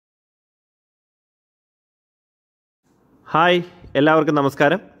Hi എല്ലാവർക്കും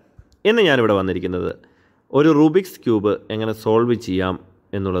നമസ്കാരം. ഇന്ന് ഞാനിവിടെ വന്നിരിക്കുന്നത് ഒരു റൂബിക്സ് ക്യൂബ് എങ്ങനെ സോൾവ് ചെയ്യാം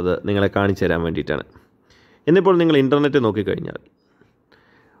എന്നുള്ളത് നിങ്ങളെ കാണിച്ചു തരാൻ വേണ്ടിയിട്ടാണ്. ഇന്നിപ്പോൾ നിങ്ങൾ ഇൻ്റർനെറ്റ് നോക്കിക്കഴിഞ്ഞാൽ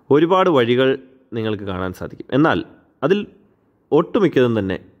ഒരുപാട് വഴികൾ നിങ്ങൾക്ക് കാണാൻ സാധിക്കും. എന്നാൽ അതിൽ ഒട്ടുമിക്കതും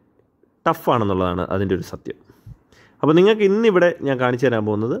തന്നെ ടഫാണെന്നുള്ളതാണ് അതിൻ്റെ ഒരു സത്യം. അപ്പോൾ നിങ്ങൾക്ക് ഇന്നിവിടെ ഞാൻ കാണിച്ചു തരാൻ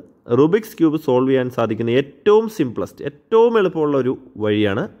പോകുന്നത് റൂബിക്സ് ക്യൂബ് സോൾവ് ചെയ്യാൻ സാധിക്കുന്ന ഏറ്റവും സിംപ്ലസ്റ്റ്, ഏറ്റവും എളുപ്പമുള്ള ഒരു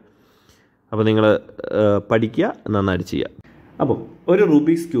വഴിയാണ്. അപ്പോൾ നിങ്ങൾ പഠിക്കുക, നന്നായിട്ട് ചെയ്യുക. അപ്പം ഒരു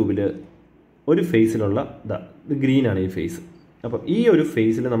റൂബിക്സ് ക്യൂബിൽ ഒരു ഫേസിലുള്ള ഇത് ഗ്രീനാണ് ഈ ഫേസ്. അപ്പം ഈ ഒരു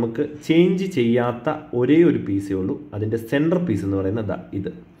ഫേസിൽ നമുക്ക് ചേഞ്ച് ചെയ്യാത്ത ഒരേ ഒരു പീസേ ഉള്ളൂ. അതിൻ്റെ സെൻറ്റർ പീസ് എന്ന് പറയുന്നത് ഇത്.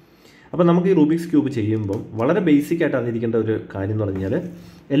 അപ്പം നമുക്ക് ഈ റൂബിക്സ് ക്യൂബ് ചെയ്യുമ്പം വളരെ ബേസിക്കായിട്ട് അറിഞ്ഞിരിക്കേണ്ട ഒരു കാര്യം എന്ന് പറഞ്ഞാൽ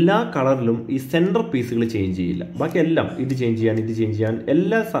എല്ലാ കളറിലും ഈ സെൻറ്റർ പീസുകൾ ചേഞ്ച് ചെയ്യില്ല. ബാക്കി എല്ലാം ഇത് ചേഞ്ച് ചെയ്യാൻ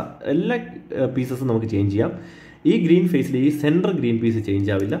എല്ലാ പീസസും നമുക്ക് ചേഞ്ച് ചെയ്യാം. ഈ ഗ്രീൻ ഫേസിൽ ഈ സെൻറ്റർ ഗ്രീൻ പീസ്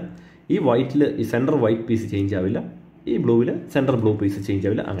ചേഞ്ച് ആവില്ല. ഈ വൈറ്റിൽ ഈ സെൻറ്റർ വൈറ്റ് പീസ് ചേഞ്ച് ആവില്ല. ഈ ബ്ലൂവിൽ സെൻറ്റർ ബ്ലൂ പീസ് ചേഞ്ച്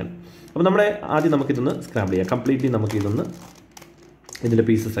ആവില്ല. അങ്ങനെ. അപ്പോൾ ആദ്യം നമുക്കിതൊന്ന് സ്ക്രാബിൾ ചെയ്യാം. കംപ്ലീറ്റ്ലി നമുക്കിതൊന്ന് ഇതിൻ്റെ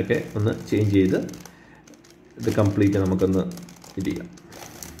പീസസൊക്കെ ഒന്ന് ചേഞ്ച് ചെയ്ത് ഇത് കംപ്ലീറ്റ് നമുക്കൊന്ന് ഇത് ചെയ്യാം.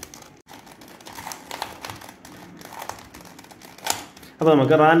 അപ്പോൾ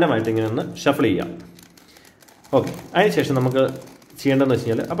നമുക്ക് റാൻഡമായിട്ട് ഇങ്ങനെ ഒന്ന് ഷഫിൾ ചെയ്യാം. ഓക്കെ, അതിനുശേഷം നമുക്ക് ചെയ്യേണ്ടതെന്ന് വെച്ച്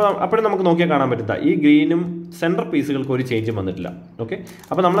കഴിഞ്ഞാൽ അപ്പോഴും നമുക്ക് നോക്കിയാൽ കാണാൻ പറ്റുന്ന ഈ ഗ്രീനും സെൻറ്റർ പീസുകൾക്ക് ഒരു ചേഞ്ചും വന്നിട്ടില്ല. ഓക്കെ,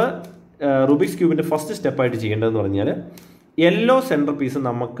 അപ്പോൾ നമ്മൾ റൂബിക്സ് ക്യൂബിൻ്റെ ഫസ്റ്റ് സ്റ്റെപ്പായിട്ട് ചെയ്യേണ്ടതെന്ന് പറഞ്ഞാൽ യെല്ലോ സെൻറ്റർ പീസ്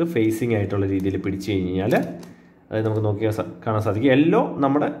നമുക്ക് ഫേസിങ് ആയിട്ടുള്ള രീതിയിൽ പിടിച്ച് കഴിഞ്ഞാൽ, അതായത് നമുക്ക് നോക്കിയാൽ കാണാൻ സാധിക്കും യെല്ലോ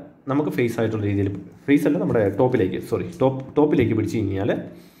നമുക്ക് ഫേസ് ആയിട്ടുള്ള രീതിയിൽ, ഫേസ് അല്ല നമ്മുടെ ടോപ്പിലേക്ക് പിടിച്ച് കഴിഞ്ഞാൽ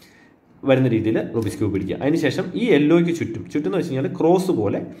വരുന്ന രീതിയിൽ റൂബിക്സ് ക്യൂബ് പിടിക്കുക. അതിനുശേഷം ഈ യെല്ലോയ്ക്ക് ചുറ്റും എന്ന് വെച്ച് കഴിഞ്ഞാൽ ക്രോസ്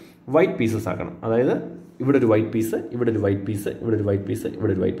പോലെ വൈറ്റ് പീസസ് ആക്കണം. അതായത് ഇവിടെ ഒരു വൈറ്റ് പീസ്, ഇവിടെ ഒരു വൈറ്റ് പീസ്, ഇവിടെ ഒരു വൈറ്റ് പീസ്,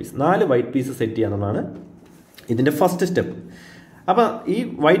 ഇവിടെ ഒരു white piece, 4 white piece set ചെയ്യാന്നുള്ളതാണ് ഇതിൻ്റെ ഫസ്റ്റ് സ്റ്റെപ്പ്. അപ്പോൾ ഈ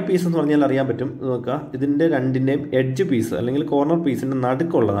വൈറ്റ് പീസ് എന്ന് പറഞ്ഞാൽ അറിയാൻ പറ്റും, നോക്കുക, ഇതിൻ്റെ രണ്ടിൻ്റെയും എഡ്ജ് പീസ് അല്ലെങ്കിൽ കോർണർ പീസിൻ്റെ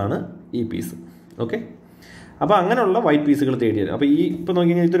നടുക്കുള്ളതാണ് ഈ പീസ്. ഓക്കെ, അപ്പോൾ അങ്ങനെയുള്ള വൈറ്റ് പീസുകൾ തേടി വരും. അപ്പോൾ ഇപ്പോൾ നോക്കി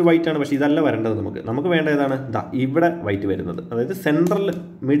കഴിഞ്ഞാൽ ഇതൊരു വൈറ്റ് ആണ്, പക്ഷേ ഇതല്ല വരേണ്ടത്. നമുക്ക് വേണ്ട ഏതാണ്? ഇവിടെ വൈറ്റ് വരുന്നത്, അതായത് സെൻട്രൽ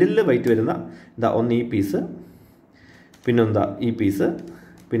മിഡിലിൽ വൈറ്റ് വരുന്ന ഒന്ന് ഈ പീസ്, പിന്നൊന്ന് ഈ പീസ്,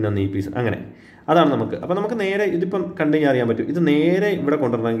 പിന്നൊന്ന് ഈ പീസ്, അങ്ങനെ അതാണ് നമുക്ക്. അപ്പോൾ നമുക്ക് നേരെ ഇതിപ്പം കണ്ടു കഴിഞ്ഞാൽ അറിയാൻ പറ്റും. ഇത് നേരെ ഇവിടെ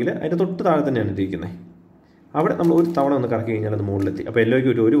കൊണ്ടുവരണമെങ്കിൽ അതിൻ്റെ തൊട്ട് താഴെ തന്നെയാണ് ഇരിക്കുന്നത്. അവിടെ നമ്മൾ ഒരു തവണ ഒന്ന് കറക്കി കഴിഞ്ഞാൽ അത് മുകളിലെത്തി. അപ്പോൾ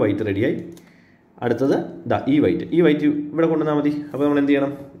യെല്ലോയ്ക്ക് ഒരു വൈറ്റ് റെഡിയായി. അടുത്തത് ഈ വൈറ്റ് ഇവിടെ കൊണ്ടുവന്നാൽ മതി. അപ്പോൾ നമ്മൾ എന്ത്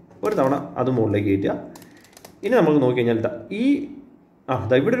ചെയ്യണം? ഒരു തവണ അത് മുകളിലേക്ക് കയറ്റുക. ഇനി നമുക്ക് നോക്കി കഴിഞ്ഞാൽ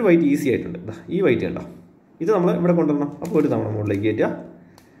ഇവിടെ ഒരു വൈറ്റ് ഈസി ആയിട്ടുണ്ട്. ഈ വൈറ്റ് കണ്ടോ, ഇത് നമ്മൾ ഇവിടെ കൊണ്ടുവരണം. അപ്പോൾ ഒരു തവണ മുകളിലേക്ക് കയറ്റുക.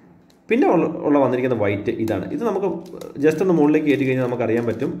 പിന്നെ വന്നിരിക്കുന്ന വൈറ്റ് ഇതാണ്. ഇത് നമുക്ക് ജസ്റ്റ് ഒന്ന് മുകളിലേക്ക് കയറ്റി കഴിഞ്ഞാൽ നമുക്കറിയാൻ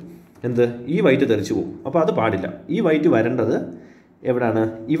പറ്റും ഈ വൈറ്റ് തെറിച്ചു പോകും. അപ്പോൾ അത് പാടില്ല. ഈ വൈറ്റ് വരേണ്ടത് എവിടെയാണ്?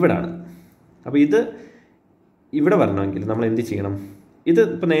 ഇവിടാണ്. അപ്പോൾ ഇത് ഇവിടെ വരണമെങ്കിൽ നമ്മൾ എന്ത് ചെയ്യണം? ഇത്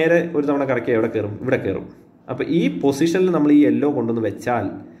ഇപ്പോൾ നേരെ ഒരു തവണ കറക്കിയാൽ എവിടെ കയറും? ഇവിടെ കയറും. അപ്പോൾ ഈ പൊസിഷനിൽ നമ്മൾ ഈ യെല്ലോ കൊണ്ടുവന്ന് വെച്ചാൽ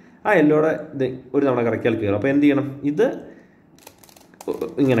ആ യെല്ലോയുടെ ഇത് ഒരു തവണ കറക്കിയാൽ കയറും. അപ്പോൾ എന്ത് ചെയ്യണം? ഇത്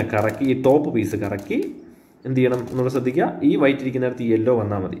ഇങ്ങനെ കറക്കി ഈ ടോപ്പ് പീസ് കറക്കി എന്ത് ചെയ്യണം എന്നോട് ശ്രദ്ധിക്കുക. ഈ വൈറ്റ് ഇരിക്കുന്നിടത്ത് ഈ യെല്ലോ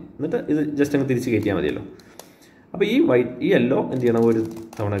വന്നാൽ മതി. എന്നിട്ട് ഇത് ജസ്റ്റ് അങ്ങ് തിരിച്ച് കയറ്റിയാൽ മതിയല്ലോ. അപ്പോൾ ഈ യെല്ലോ എന്ത് ചെയ്യണം? ഒരു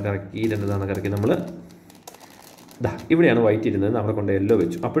തവണ കറക്കി, 2 തവണ കറക്കി നമ്മൾ ഇവിടെയാണ് വൈറ്റ് ഇരുന്നത്, അവിടെ കൊണ്ട് യെല്ലോ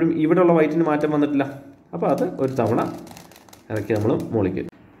വെച്ചു. അപ്പോഴും ഇവിടെയുള്ള വൈറ്റിന് മാറ്റം വന്നിട്ടില്ല. അപ്പോൾ അത് ഒരു തവണ ഇറക്കി നമ്മൾ മുകളിലേക്ക്.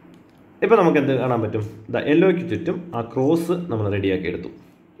 ഇപ്പോൾ നമുക്ക് എന്ത് കാണാൻ പറ്റും? യെല്ലോയ്ക്ക് ചുറ്റും ആ ക്രോസ് നമ്മൾ റെഡിയാക്കി എടുത്തു.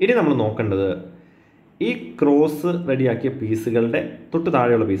 ഇനി നമ്മൾ നോക്കേണ്ടത് ഈ ക്രോസ് റെഡിയാക്കിയ പീസുകളുടെ തൊട്ട്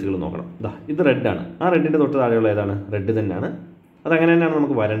താഴെയുള്ള പീസുകൾ നോക്കണം. ഇത് റെഡാണ്. ആ റെഡിൻ്റെ തൊട്ട് താഴെയുള്ള ഏതാണ്? റെഡ് തന്നെയാണ്. അതങ്ങനെ തന്നെയാണ്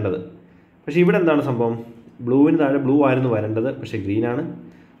നമുക്ക് വരേണ്ടത്. പക്ഷേ ഇവിടെ എന്താണ് സംഭവം? ബ്ലൂവിന് താഴെ ബ്ലൂ ആയിരുന്നു വരേണ്ടത്, പക്ഷേ ഗ്രീനാണ്.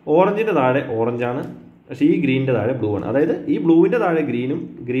 ഓറഞ്ചിൻ്റെ താഴെ ഓറഞ്ചാണ്, പക്ഷേ ഈ ഗ്രീനിൻ്റെ താഴെ ബ്ലൂ ആണ്. അതായത് ഈ ബ്ലൂവിൻ്റെ താഴെ ഗ്രീനും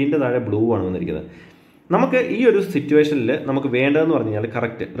ഗ്രീനിൻ്റെ താഴെ ബ്ലൂ ആണ് വന്നിരിക്കുന്നത്. നമുക്ക് ഈ ഒരു സിറ്റുവേഷനിൽ നമുക്ക് വേണ്ടതെന്ന് പറഞ്ഞു കഴിഞ്ഞാൽ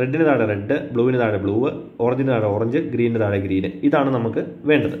കറക്റ്റ് റെഡിന് താഴെ റെഡ്, ബ്ലൂവിന് താഴെ ബ്ലൂ, ഓറഞ്ചിന് താഴെ ഓറഞ്ച്, ഗ്രീനിന് താഴെ ഗ്രീന്, ഇതാണ് നമുക്ക്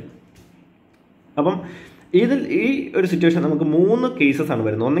വേണ്ടത്. അപ്പം ഈ ഒരു സിറ്റുവേഷൻ നമുക്ക് 3 കേസസ് ആണ്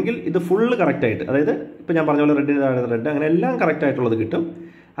വരുന്നത്. ഒന്നെങ്കിൽ ഇത് ഫുള്ള് കറക്റ്റായിട്ട്, അതായത് ഇപ്പോൾ ഞാൻ പറഞ്ഞ പോലെ റെഡിന് താഴെ റെഡ്, അങ്ങനെ എല്ലാം കറക്റ്റായിട്ടുള്ളത് കിട്ടും.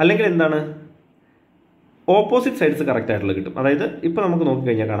 അല്ലെങ്കിൽ എന്താണ്? ഓപ്പോസിറ്റ് സൈഡ്സ് കറക്റ്റ് ആയിട്ടുള്ളത് കിട്ടും. അതായത് ഇപ്പോൾ നമുക്ക്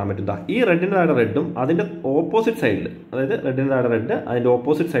നോക്കിക്കഴിഞ്ഞാൽ കാണാൻ പറ്റും ഈ റെഡിന് താഴെ റെഡും അതിൻ്റെ ഓപ്പോസിറ്റ് സൈഡിൽ, അതായത് റെഡിന് താഴെ റെഡ്, അതിൻ്റെ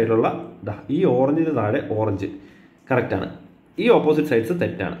ഓപ്പോസിറ്റ് സൈഡിലുള്ള ഈ ഓറഞ്ചിന് താഴെ ഓറഞ്ച് കറക്റ്റാണ്, ഈ ഓപ്പോസിറ്റ് സൈഡ്സ്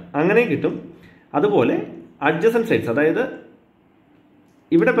തെറ്റാണ്, അങ്ങനെയും കിട്ടും. അതുപോലെ അഡ്ജസൻറ്റ് സൈഡ്സ്, അതായത്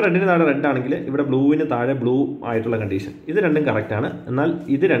ഇവിടെ ഇപ്പോൾ റെഡിന് താഴെ റെഡ് ആണെങ്കിൽ ഇവിടെ ബ്ലൂവിന് താഴെ ബ്ലൂ ആയിട്ടുള്ള കണ്ടീഷൻ, ഇത് രണ്ടും കറക്റ്റാണ്. എന്നാൽ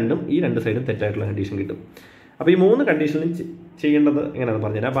ഇത് രണ്ടും ഈ 2 സൈഡും തെറ്റായിട്ടുള്ള കണ്ടീഷൻ കിട്ടും. അപ്പോൾ ഈ 3 കണ്ടീഷനിലും ചെയ്യേണ്ടത് എങ്ങനെയാണെന്ന്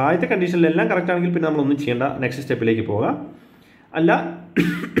പറഞ്ഞുതരാം. അപ്പോൾ ആദ്യത്തെ കണ്ടീഷനിൽ എല്ലാം കറക്റ്റ് ആണെങ്കിൽ പിന്നെ നമ്മളൊന്നും ചെയ്യേണ്ട, നെക്സ്റ്റ് സ്റ്റെപ്പിലേക്ക് പോകാം. അല്ല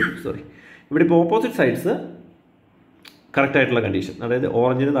ഇവിടെ ഇപ്പോൾ ഓപ്പോസിറ്റ് സൈഡ്സ് കറക്റ്റ് ആയിട്ടുള്ള കണ്ടീഷൻ, അതായത്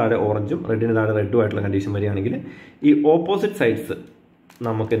ഓറഞ്ചിന് താഴെ ഓറഞ്ചും റെഡിന് താഴെ റെഡും ആയിട്ടുള്ള കണ്ടീഷൻ വരികയാണെങ്കിൽ ഈ ഓപ്പോസിറ്റ് സൈഡ്സ്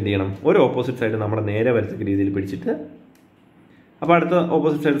നമുക്ക് എന്ത് ചെയ്യണം? ഒരു ഓപ്പോസിറ്റ് സൈഡ് നമ്മുടെ നേരെ വരത്തക്ക രീതിയിൽ പിടിച്ചിട്ട് അപ്പോൾ അടുത്ത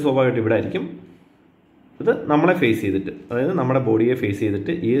ഓപ്പോസിറ്റ് സൈഡ് സ്വാഭാവികമായിട്ട് ഇവിടെ ആയിരിക്കും. ഇത് നമ്മളെ ഫേസ് ചെയ്തിട്ട്, അതായത് നമ്മുടെ ബോഡിയെ ഫേസ്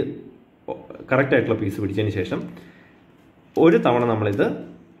ചെയ്തിട്ട് ഈ കറക്റ്റായിട്ടുള്ള പീസ് പിടിച്ചതിന് ശേഷം ഒരു തവണ നമ്മളിത്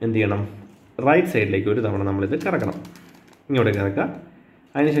എന്ത് ചെയ്യണം, റൈറ്റ് സൈഡിലേക്ക് ഒരു തവണ നമ്മളിത് കറക്കണം. ഇങ്ങോട്ട് കറക്കുക.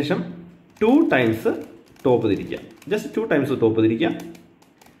 അതിനുശേഷം 2 ടൈംസ് ടോപ്പ് തിരിക്കുക. ജസ്റ്റ് 2 ടൈംസ് ടോപ്പ് തിരിക്കുക.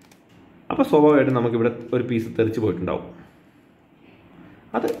 അപ്പോൾ സ്വാഭാവികമായിട്ടും നമുക്കിവിടെ ഒരു പീസ് തെറിച്ച് പോയിട്ടുണ്ടാവും.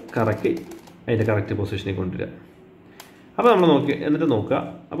 അത് കറക്റ്റ് അതിൻ്റെ കറക്റ്റ് പൊസിഷനിൽ കൊണ്ടുവരിക. അപ്പോൾ നമ്മൾ എന്നിട്ട് നോക്കുക.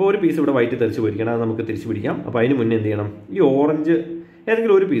 അപ്പോൾ ഒരു പീസ് ഇവിടെ വൈറ്റ് തെറിച്ച് പോയിരിക്കണം, അത് നമുക്ക് തിരിച്ച് പിടിക്കാം. അപ്പോൾ അതിന് മുന്നേ എന്ത് ചെയ്യണം, ഈ ഓറഞ്ച്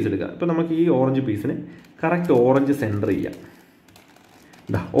ഏതെങ്കിലും ഒരു പീസ് എടുക്കുക. ഇപ്പോൾ നമുക്ക് ഈ ഓറഞ്ച് പീസിന് കറക്റ്റ് ഓറഞ്ച് സെൻറ്റർ ചെയ്യാം.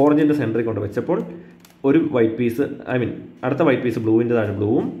 ഓറഞ്ചിൻ്റെ സെൻറ്ററിൽ കൊണ്ട് വെച്ചപ്പോൾ ഒരു വൈറ്റ് പീസ്, അടുത്ത വൈറ്റ് പീസ് ബ്ലൂവിൻ്റെ താഴെ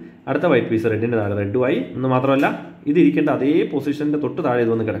ബ്ലൂവും അടുത്ത വൈറ്റ് പീസ് റെഡിൻ്റെ താഴെ റെഡുമായി. എന്ന് മാത്രമല്ല ഇത് ഇരിക്കേണ്ട അതേ പൊസിഷൻ്റെ തൊട്ട് താഴെ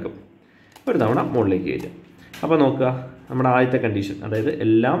ഇത് വന്ന് കിടക്കും. ഒരു തവണ മുകളിലേക്ക് കയറ്റുക. അപ്പോൾ നോക്കുക, നമ്മുടെ ആദ്യത്തെ കണ്ടീഷൻ, അതായത്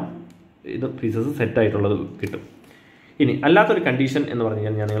എല്ലാം ഇത് പീസസ് സെറ്റായിട്ടുള്ളത് കിട്ടും. ഇനി അല്ലാത്തൊരു കണ്ടീഷൻ എന്ന് പറഞ്ഞു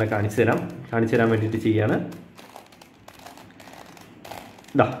കഴിഞ്ഞാൽ ഞാൻ നിങ്ങളെ കാണിച്ചു തരാൻ വേണ്ടിയിട്ട് ചെയ്യുകയാണ്.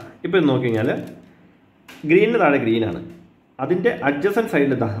 ഇപ്പോൾ ഇത് നോക്കി കഴിഞ്ഞാൽ ഗ്രീനിന് താഴെ ഗ്രീനാണ്, അതിൻ്റെ അഡ്ജസൻറ്റ്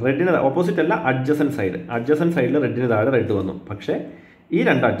സൈഡിൽ റെഡിന് ഓപ്പോസിറ്റ് അല്ല, അഡ്ജസൻറ്റ് സൈഡിൽ റെഡിന് താഴെ റെഡ് വന്നു. പക്ഷേ ഈ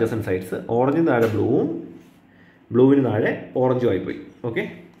രണ്ട് അഡ്ജസൻറ്റ് സൈഡ്സ് ഓറഞ്ചിന് താഴെ ബ്ലൂവും ബ്ലൂവിന് താഴെ ഓറഞ്ചും ആയിപ്പോയി. ഓക്കെ,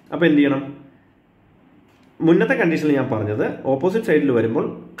 അപ്പോൾ എന്ത് ചെയ്യണം, മുന്നത്തെ കണ്ടീഷനിൽ ഞാൻ പറഞ്ഞത് ഓപ്പോസിറ്റ് സൈഡിൽ വരുമ്പോൾ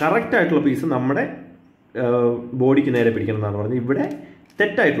കറക്റ്റായിട്ടുള്ള പീസ് നമ്മുടെ ബോഡിക്ക് നേരെ പിടിക്കണം എന്നാണ് പറഞ്ഞത്. ഇവിടെ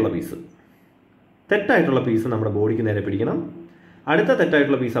തെറ്റായിട്ടുള്ള പീസ് നമ്മുടെ ബോഡിക്ക് നേരെ പിടിക്കണം. അടുത്ത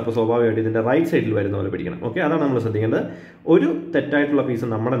തെറ്റായിട്ടുള്ള പീസ് അപ്പോൾ സ്വാഭാവികമായിട്ട് ഇതിൻ്റെ റൈറ്റ് സൈഡിൽ വരുന്ന പോലെ പിടിക്കണം. ഓക്കെ, അതാണ് നമ്മൾ ശ്രദ്ധിക്കേണ്ടത്. ഒരു തെറ്റായിട്ടുള്ള പീസ്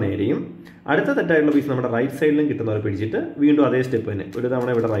നമ്മുടെ നേരെയും അടുത്ത തെറ്റായിട്ടുള്ള പീസ് നമ്മുടെ റൈറ്റ് സൈഡിലും കിട്ടുന്ന പോലെ പിടിച്ചിട്ട് വീണ്ടും അതേ സ്റ്റെപ്പ് തന്നെ ഒരു തവണ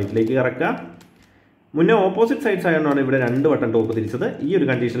ഇവിടെ റൈറ്റിലേക്ക് കറക്കുക. മുന്നേ ഓപ്പോസിറ്റ് സൈഡ്സ് ആയതുകൊണ്ടാണ് ഇവിടെ 2 വട്ടം ടോപ്പ് തിരിച്ചത്. ഈ ഒരു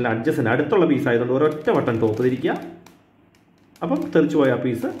കണ്ടീഷനിൽ അഡ്ജസ്റ്റൻ്റ് അടുത്തുള്ള പീസ് ആയതുകൊണ്ട് ഒരൊറ്റ വട്ടം ടോപ്പ് തിരിക്കുക. അപ്പം തെറിച്ചു പോയ ആ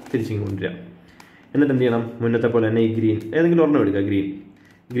പീസ് തിരിച്ചിങ്ങ് കൊണ്ടുവരിക. എന്നിട്ട് എന്ത് ചെയ്യണം, മുന്നത്തെ പോലെ തന്നെ ഈ ഗ്രീൻ ഏതെങ്കിലും ഒരെണ്ണം എടുക്കുക.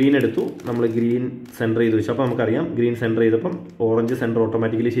 ഗ്രീൻ എടുത്തു, നമ്മൾ ഗ്രീൻ സെൻറ്റർ ചെയ്ത് വെച്ചു. അപ്പോൾ നമുക്കറിയാം ഗ്രീൻ സെൻറ്റർ ചെയ്തപ്പം ഓറഞ്ച് സെൻറ്റർ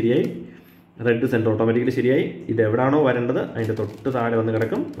ഓട്ടോമാറ്റിക്കലി ശരിയായി, റെഡ് സെൻറ്റർ ഓട്ടോമാറ്റിക്കലി ശരിയായി. ഇത് എവിടെയാണോ വരേണ്ടത് അതിൻ്റെ തൊട്ട് താഴെ വന്ന്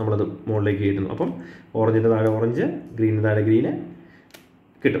കിടക്കും, നമ്മളത് മുകളിലേക്ക് കയറ്റുന്നു. അപ്പം ഓറഞ്ചിൻ്റെ താഴെ ഓറഞ്ച്, ഗ്രീനിൻ്റെ താഴെ ഗ്രീന്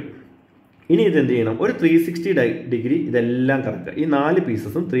കിട്ടും. ഇനി ഇതെന്ത് ചെയ്യണം, ഒരു 360 ഡിഗ്രി ഇതെല്ലാം കറക്കുക. ഈ 4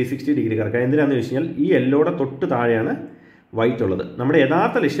 പീസസും 360 ഡിഗ്രി കറക്കുക. എന്തിനാണെന്ന് വെച്ച് കഴിഞ്ഞാൽ ഈ യെല്ലോയുടെ തൊട്ട് താഴെയാണ് വൈറ്റ് ഉള്ളത്. നമ്മുടെ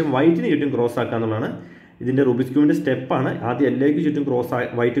യഥാർത്ഥ ലക്ഷ്യം വൈറ്റിന് ചുറ്റും ക്രോസ് ആക്കുക എന്നുള്ളതാണ്. ഇതിൻ്റെ റുബിക്സ് ക്യൂബിൻ്റെ സ്റ്റെപ്പാണ്. ആദ്യം എല്ലേക്ക് ചുറ്റും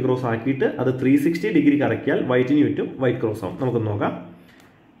വൈറ്റ് ക്രോസ് ആക്കിയിട്ട് അത് 360 ഡിഗ്രി കറക്കിയാൽ വൈറ്റിന് ചുറ്റും വൈറ്റ് ക്രോസ് ആവും. നമുക്കൊന്ന് നോക്കാം.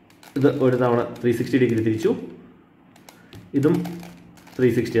 ഇത് ഒരു തവണ 360 ഡിഗ്രി തിരിച്ചു, ഇതും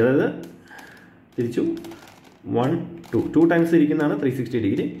 360, അതായത് തിരിച്ചു 1 2 ടൈംസ് ഇരിക്കുന്നതാണ് 360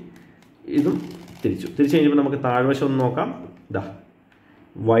 ഡിഗ്രി. ഇതും തിരിച്ചു കഴിഞ്ഞപ്പോൾ നമുക്ക് താഴ്വശം ഒന്ന് നോക്കാം.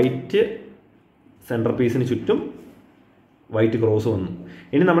 വൈറ്റ് സെൻറ്റർ പീസിന് ചുറ്റും വൈറ്റ് ക്രോസ് വന്നു.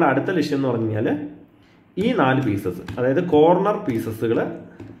 ഇനി നമ്മുടെ അടുത്ത ലക്ഷ്യം എന്ന് പറഞ്ഞു കഴിഞ്ഞാൽ ഈ 4 പീസസ്, അതായത് കോർണർ പീസസുകൾ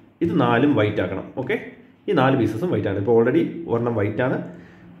ഇത് 4ഉം വൈറ്റ് ആക്കണം. ഓക്കെ, ഈ 4 പീസസും വൈറ്റ് ആണ്. ഇപ്പോൾ ഓൾറെഡി ഒരെണ്ണം വൈറ്റ് ആണ്.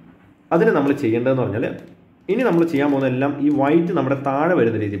 അതിന് നമ്മൾ ചെയ്യേണ്ടതെന്ന് പറഞ്ഞാൽ ഇനി നമ്മൾ ചെയ്യാൻ പോകുന്നതെല്ലാം ഈ വൈറ്റ് നമ്മുടെ താഴെ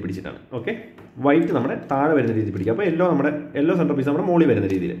വരുന്ന രീതിയിൽ പിടിച്ചിട്ടാണ്. ഓക്കെ, വൈറ്റ് നമ്മുടെ താഴെ വരുന്ന രീതിയിൽ പിടിക്കുക. അപ്പോൾ യെല്ലോ സെൻറ്റർ പീസ് നമ്മുടെ മുകളിൽ വരുന്ന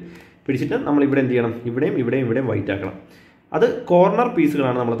രീതിയിൽ പിടിച്ചിട്ട് നമ്മൾ ഇവിടെ എന്ത് ചെയ്യണം, ഇവിടെയും വൈറ്റ് ആക്കണം. അത് കോർണർ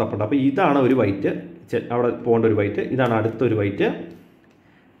പീസുകളാണ് നമ്മൾ തപ്പേണ്ടത്. അപ്പോൾ ഇതാണ് ഒരു വൈറ്റ്, അവിടെ പോകേണ്ട ഒരു വൈറ്റ്. ഇതാണ് അടുത്തൊരു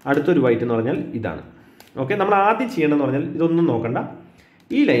വൈറ്റ് എന്ന് പറഞ്ഞാൽ ഇതാണ്. ഓക്കെ, നമ്മൾ ആദ്യം ചെയ്യേണ്ടതെന്ന് പറഞ്ഞാൽ ഇതൊന്നും നോക്കണ്ട,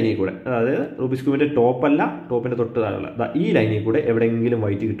 ഈ ലൈനിൽ കൂടെ, അതായത് റൂബിക്സ് ക്യൂബിൻ്റെ ടോപ്പല്ല, ടോപ്പിൻ്റെ തൊട്ട് താഴെയുള്ള ഈ ലൈനിൽ കൂടെ എവിടെയെങ്കിലും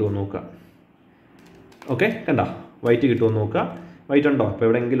വൈറ്റ് കിട്ടുമെന്ന് നോക്കുക. ഓക്കെ, കണ്ട വൈറ്റ് കിട്ടുമെന്ന് നോക്കുക. വൈറ്റ് ഉണ്ടോ? ഇപ്പോൾ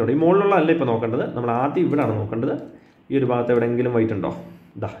എവിടെയെങ്കിലും ഉണ്ട്. ഈ മുകളിലുള്ള അല്ല ഇപ്പോൾ നോക്കേണ്ടത്, നമ്മൾ ആദ്യം ഇവിടെയാണ് നോക്കേണ്ടത്. ഈ ഒരു ഭാഗത്ത് എവിടെയെങ്കിലും വൈറ്റ് ഉണ്ടോ?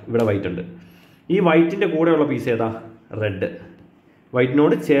 ഇവിടെ വൈറ്റ് ഉണ്ട്. ഈ വൈറ്റിൻ്റെ കൂടെയുള്ള പീസ് ഏതാ? റെഡ്.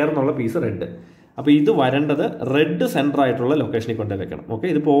 വൈറ്റിനോട് ചേർന്നുള്ള പീസ് റെഡ്. അപ്പോൾ ഇത് വരേണ്ടത് റെഡ് സെൻറ്റർ ആയിട്ടുള്ള ലൊക്കേഷനിൽ കൊണ്ട് വെക്കണം. ഓക്കെ,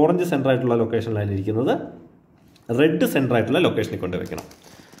 ഇതിപ്പോൾ ഓറഞ്ച് സെൻറ്റർ ആയിട്ടുള്ള ലൊക്കേഷനിലാണ് ഇരിക്കുന്നത്, റെഡ് സെൻറ്റർ ആയിട്ടുള്ള ലൊക്കേഷനിൽ കൊണ്ട് വെക്കണം.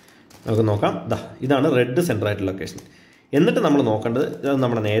 നമുക്ക് നോക്കാം. ഇതാണ് റെഡ് സെൻറ്റർ ആയിട്ടുള്ള ലൊക്കേഷൻ. എന്നിട്ട് നമ്മൾ നോക്കേണ്ടത്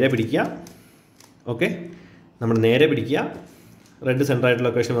നമ്മുടെ നേരെ പിടിക്കുക. ഓക്കെ, നമ്മൾ നേരെ പിടിക്കുക. റെഡ് സെൻറ്റർ ആയിട്ടുള്ള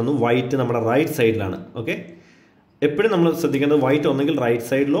ലൊക്കേഷൻ വന്നു. വൈറ്റ് നമ്മുടെ റൈറ്റ് സൈഡിലാണ്. ഓക്കെ, എപ്പോഴും നമ്മൾ ശ്രദ്ധിക്കേണ്ടത് വൈറ്റ് ഒന്നെങ്കിൽ റൈറ്റ്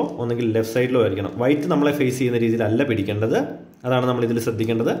സൈഡിലോ ഒന്നെങ്കിൽ ലെഫ്റ്റ് സൈഡിലോ ആയിരിക്കണം. വൈറ്റ് നമ്മളെ ഫേസ് ചെയ്യുന്ന രീതിയിലല്ല പിടിക്കേണ്ടത്, അതാണ് നമ്മൾ ഇതിൽ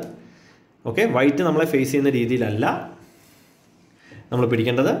ശ്രദ്ധിക്കേണ്ടത്. ഓക്കെ, വൈറ്റ് നമ്മളെ ഫേസ് ചെയ്യുന്ന രീതിയിലല്ല നമ്മൾ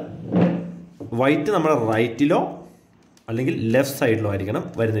പിടിക്കേണ്ടത്. വൈറ്റ് നമ്മുടെ റൈറ്റിലോ അല്ലെങ്കിൽ ലെഫ്റ്റ് സൈഡിലോ ആയിരിക്കണം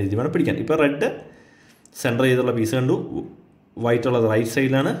വരുന്ന രീതി വേണം പിടിക്കാൻ. ഇപ്പോൾ റെഡ് സെൻറ്റർ ചെയ്തുള്ള പീസ് കണ്ടു, വൈറ്റ് ഉള്ളത് റൈറ്റ്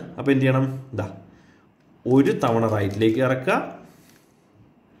സൈഡിലാണ്. അപ്പോൾ എന്ത് ചെയ്യണം, ഒരു തവണ റൈറ്റിലേക്ക് ഇറക്കുക,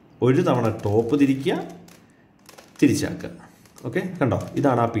 ഒരു തവണ ടോപ്പ് തിരിക്കുക, തിരിച്ചാക്കുക. ഓക്കെ, കണ്ടോ,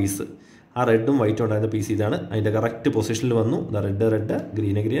 ഇതാണ് ആ പീസ്. ആ റെഡും വൈറ്റും ഉണ്ടായിരുന്ന പീസ് ഇതാണ്. അതിൻ്റെ കറക്റ്റ് പൊസിഷനിൽ വന്നു. റെഡ്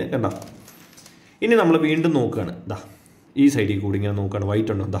ഗ്രീന് കണ്ടോ. ഇനി നമ്മൾ വീണ്ടും നോക്കുകയാണ്. ഈ സൈഡിൽ കൂടി ഇങ്ങനെ നോക്കുകയാണ്.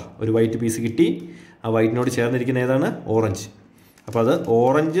 വൈറ്റ് ഉണ്ടോ? ഒരു വൈറ്റ് പീസ് കിട്ടി. ആ വൈറ്റിനോട് ചേർന്നിരിക്കുന്ന ഏതാണ്? ഓറഞ്ച്. അപ്പോൾ അത്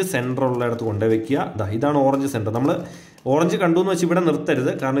ഓറഞ്ച് സെൻറ്റർ ഉള്ളിടത്ത് കൊണ്ടുപോയി വെക്കുക. ഇതാണ് ഓറഞ്ച് സെൻറ്റർ. നമ്മൾ ഓറഞ്ച് കണ്ടു എന്ന് വെച്ച് ഇവിടെ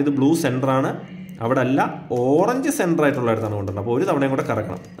നിർത്തരുത്, കാരണം ഇത് ബ്ലൂ സെൻറ്ററാണ്. അവിടെ അല്ല, ഓറഞ്ച് സെൻറ്റർ ആയിട്ടുള്ളിടത്താണ് കൊണ്ടുവരുന്നത്. അപ്പോൾ ഒരു തവണയും കൂടെ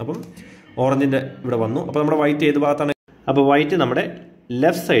കറക്കണം. അപ്പം ഓറഞ്ചിൻ്റെ ഇവിടെ വന്നു. അപ്പോൾ നമ്മുടെ വൈറ്റ് ഏത് ഭാഗത്താണ്? അപ്പോൾ വൈറ്റ് നമ്മുടെ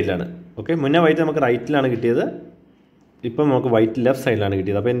ലെഫ്റ്റ് സൈഡിലാണ്. ഓക്കെ, മുന്നേ വൈറ്റ് നമുക്ക് റൈറ്റിലാണ് കിട്ടിയത്, ഇപ്പം നമുക്ക് വൈറ്റ് ലെഫ്റ്റ് സൈഡിലാണ്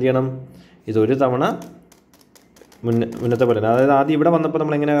കിട്ടിയത്. അപ്പോൾ എന്ത് ചെയ്യണം? ഇതൊരു തവണ മുന്നത്തെ പോലെ തന്നെ, അതായത് ആദ്യം ഇവിടെ വന്നപ്പോൾ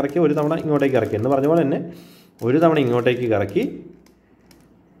നമ്മൾ എങ്ങനെ കറക്കി, ഒരു തവണ ഇങ്ങോട്ടേക്ക് കറക്കി എന്ന് പറഞ്ഞ പോലെ തന്നെ ഒരു തവണ ഇങ്ങോട്ടേക്ക് കറക്കി.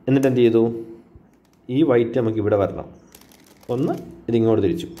 എന്നിട്ട് എന്ത് ചെയ്തു? ഈ വൈറ്റ് നമുക്ക് ഇവിടെ വരണം. ഒന്ന് ഇതിങ്ങോട്ട്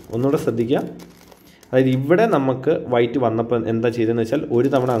തിരിച്ചു. ഒന്നുകൂടെ ശ്രദ്ധിക്കുക. അതായത് ഇവിടെ നമുക്ക് വൈറ്റ് വന്നപ്പോൾ എന്താ ചെയ്തതെന്ന് വെച്ചാൽ ഒരു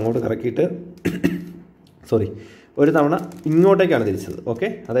തവണ അങ്ങോട്ട് കറക്കിയിട്ട് ഒരു തവണ ഇങ്ങോട്ടേക്കാണ് തിരിച്ചത്. ഓക്കെ,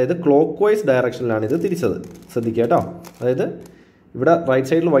 അതായത് ക്ലോക്ക് വൈസ് ഡയറക്ഷനിലാണ് ഇത് തിരിച്ചത്. ശ്രദ്ധിക്കുക കേട്ടോ. അതായത് ഇവിടെ റൈറ്റ്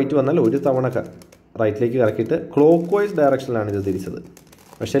സൈഡിൽ വൈറ്റ് വന്നാൽ ഒരു തവണ റൈറ്റിലേക്ക് കറക്കിയിട്ട് ക്ലോക്ക് വൈസ് ഡയറക്ഷനിലാണ് ഇത് തിരിച്ചത്.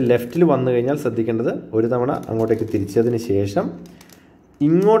 പക്ഷേ ലെഫ്റ്റിൽ വന്നു കഴിഞ്ഞാൽ ശ്രദ്ധിക്കേണ്ടത് ഒരു തവണ അങ്ങോട്ടേക്ക് തിരിച്ചതിന് ശേഷം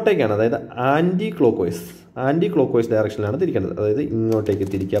ഇങ്ങോട്ടേക്കാണ്, അതായത് ആൻറ്റി ക്ലോക്ക് വൈസ് ഡയറക്ഷനിലാണ് തിരിക്കേണ്ടത്. അതായത് ഇങ്ങോട്ടേക്ക്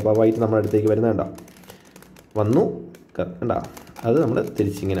തിരിക്കുക. അപ്പോൾ വൈറ്റ് നമ്മുടെ അടുത്തേക്ക് വരുന്നുണ്ടോ? വന്നു കണ്ടോ? അത് നമ്മൾ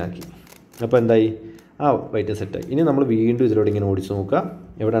തിരിച്ചിങ്ങനെ ആക്കി. അപ്പോൾ എന്തായി? ആ വൈറ്റ് സെറ്റായി. ഇനി നമ്മൾ വീണ്ടും ഇതിലൂടെ ഇങ്ങനെ ഓടിച്ച് നോക്കുക.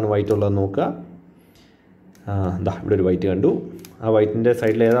 എവിടെയാണ് വൈറ്റ് ഉള്ളതെന്ന് നോക്കുക. ഇവിടെ ഒരു വൈറ്റ് കണ്ടു. ആ വൈറ്റിൻ്റെ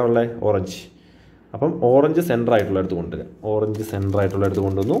സൈഡിൽ ഏതാ ഉള്ളത്? ഓറഞ്ച്. അപ്പം ഓറഞ്ച് സെൻറ്റർ ആയിട്ടുള്ളടത്ത് കൊണ്ടുവരിക. ഓറഞ്ച് സെൻറ്റർ ആയിട്ടുള്ളടത്ത്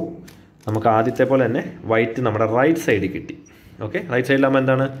കൊണ്ടുവന്നു. നമുക്ക് ആദ്യത്തെ പോലെ തന്നെ വൈറ്റ് നമ്മുടെ റൈറ്റ് സൈഡിൽ കിട്ടി. ഓക്കെ, റൈറ്റ് സൈഡിലാകുമ്പോൾ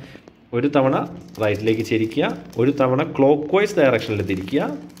എന്താണ്? ഒരു തവണ റൈറ്റിലേക്ക് ചെരിക്കുക, ഒരു തവണ ക്ലോക്ക് വൈസ് ഡയറക്ഷനിൽ തിരിക്കുക,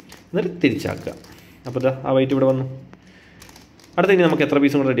 എന്നിട്ട് തിരിച്ചാക്കുക. അപ്പോൾ ആ വൈറ്റ് ഇവിടെ വന്നു. അടുത്ത ഇനി നമുക്ക് എത്ര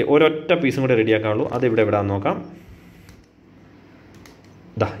പീസും കൂടെ റെഡി? ഒരൊറ്റ പീസും കൂടെ റെഡിയാക്കാനുള്ളൂ. അത് ഇവിടെ എവിടെയാണെന്ന് നോക്കാം.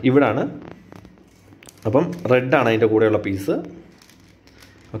 ഇവിടാണ്. അപ്പം റെഡാണ് അതിൻ്റെ കൂടെയുള്ള പീസ്.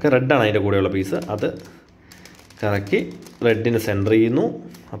 ഓക്കെ, റെഡാണ് അതിൻ്റെ കൂടെയുള്ള പീസ്. അത് കറക്കി റെഡിന് സെൻറ്റർ ചെയ്യുന്നു.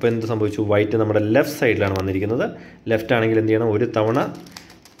 അപ്പോൾ എന്ത് സംഭവിച്ചു? വൈറ്റ് നമ്മുടെ ലെഫ്റ്റ് സൈഡിലാണ് വന്നിരിക്കുന്നത്. ലെഫ്റ്റ് ആണെങ്കിൽ എന്ത് ചെയ്യണം? ഒരു തവണ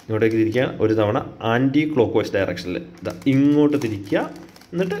ഇങ്ങോട്ടേക്ക് തിരിക്കുക, ഒരു തവണ ആൻറ്റി ക്ലോക്ക് വൈസ് ഡയറക്ഷനിൽ ഇങ്ങോട്ട് തിരിക്കുക,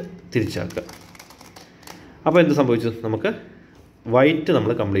 എന്നിട്ട് തിരിച്ചാക്കുക. അപ്പോൾ എന്ത് സംഭവിച്ചു? നമുക്ക് വൈറ്റ്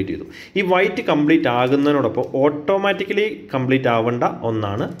നമ്മൾ കംപ്ലീറ്റ് ചെയ്തു. ഈ വൈറ്റ് കംപ്ലീറ്റ് ആകുന്നതിനോടൊപ്പം ഓട്ടോമാറ്റിക്കലി കംപ്ലീറ്റ് ആവേണ്ട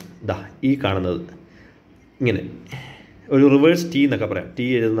ഒന്നാണ് ഈ കാണുന്നത്. ഇങ്ങനെ ഒരു റിവേഴ്സ് ടീ എന്നൊക്കെ പറയാം. ടീ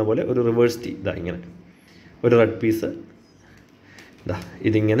എഴുതുന്ന പോലെ ഒരു റിവേഴ്സ് ടീ. ഇങ്ങനെ ഒരു റെഡ് പീസ്.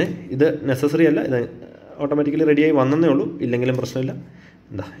 ഇതിങ്ങനെ, ഇത് നെസസറി അല്ല, ഇത് ഓട്ടോമാറ്റിക്കലി റെഡിയായി വന്നതേ ഉള്ളൂ, ഇല്ലെങ്കിലും പ്രശ്നമില്ല.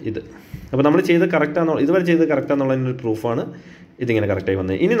 ഇത് അപ്പോൾ നമ്മൾ ചെയ്ത് കറക്റ്റാണെന്നുള്ള, ഇതുവരെ ചെയ്ത് കറക്റ്റാണെന്നുള്ളതിനൊരു പ്രൂഫാണ് ഇതിങ്ങനെ കറക്റ്റായി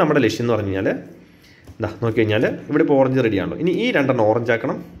വന്നത്. ഇനി നമ്മുടെ ലക്ഷ്യം എന്ന് പറഞ്ഞു കഴിഞ്ഞാൽ നോക്കി കഴിഞ്ഞാൽ ഇവിടെ ഇപ്പോൾ ഓറഞ്ച് റെഡിയാണല്ലോ. ഇനി ഈ രണ്ടെണ്ണം ഓറഞ്ച്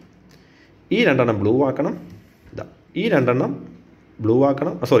ആക്കണം, ഈ രണ്ടെണ്ണം ബ്ലൂ ആക്കണം, ഈ രണ്ടെണ്ണം ബ്ലൂ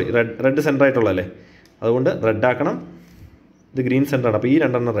ആക്കണം. റെഡ് സെൻറ്റർ ആയിട്ടുള്ളതല്ലേ, അതുകൊണ്ട് റെഡ് ആക്കണം. ഇത് ഗ്രീൻ സെൻറ്ററാണ്, അപ്പോൾ ഈ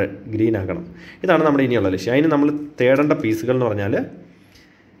രണ്ടെണ്ണം ഗ്രീൻ ആക്കണം. ഇതാണ് നമ്മുടെ ഇനിയുള്ള ലക്ഷ്യം. അതിന് നമ്മൾ തേടേണ്ട പീസുകൾ എന്ന് പറഞ്ഞാൽ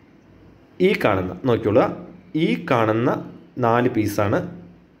ഈ കാണുന്ന, നോക്കിയോളുക, ഈ കാണുന്ന 4 പീസാണ്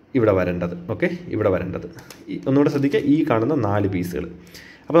ഇവിടെ വരേണ്ടത്. ഓക്കെ, ഇവിടെ വരേണ്ടത്. ഒന്നുകൂടെ ശ്രദ്ധിക്കുക, ഈ കാണുന്ന 4 പീസുകൾ.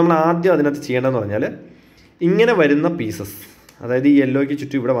 അപ്പോൾ നമ്മൾ ആദ്യം അതിനകത്ത് ചെയ്യേണ്ടതെന്ന് പറഞ്ഞാൽ ഇങ്ങനെ വരുന്ന പീസസ്, അതായത് ഈ യെല്ലോയ്ക്ക്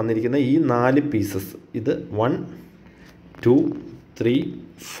ചുറ്റും ഇവിടെ വന്നിരിക്കുന്ന ഈ 4 പീസസ്, ഇത് 1 2 3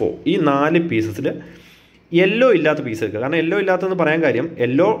 4, ഈ 4 പീസസിൽ യെല്ലോ ഇല്ലാത്ത പീസ് എടുക്കുക. കാരണം യെല്ലോ ഇല്ലാത്തതെന്ന് പറയാൻ കാര്യം,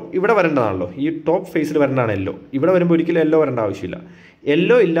 യെല്ലോ ഇവിടെ വരേണ്ടതാണല്ലോ, ഈ ടോപ്പ് ഫേസിൽ വരേണ്ടതാണ് യെല്ലോ. ഇവിടെ വരുമ്പോൾ ഒരിക്കലും യെല്ലോ വരേണ്ട ആവശ്യമില്ല.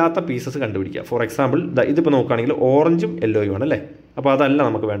 യെല്ലോ ഇല്ലാത്ത പീസസ് കണ്ടുപിടിക്കുക. ഫോർ എക്സാമ്പിൾ ഇതിപ്പോൾ നോക്കുകയാണെങ്കിൽ ഓറഞ്ചും യെല്ലോയുമാണ് അല്ലേ, അപ്പോൾ അതല്ല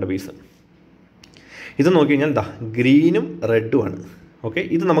നമുക്ക് വേണ്ട പീസ്. ഇത് നോക്കി കഴിഞ്ഞാൽ ഗ്രീനും റെഡുമാണ്. ഓക്കെ,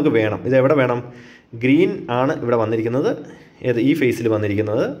 ഇത് നമുക്ക് വേണം. ഇത് എവിടെ വേണം? ഗ്രീൻ ആണ് ഇവിടെ വന്നിരിക്കുന്നത്. ഈ ഫേസിൽ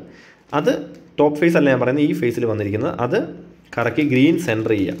വന്നിരിക്കുന്നത്, അത് ടോപ്പ് ഫേസ് അല്ല ഞാൻ പറയുന്നത്, ഈ ഫേസിൽ വന്നിരിക്കുന്നത്. അത് കറക്കി ഗ്രീൻ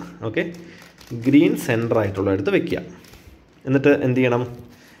സെൻറ്റർ ചെയ്യുക. ഓക്കെ, ഗ്രീൻ സെൻറ്റർ ആയിട്ടുള്ള എടുത്ത് വെക്കുക. എന്നിട്ട് എന്ത് ചെയ്യണം?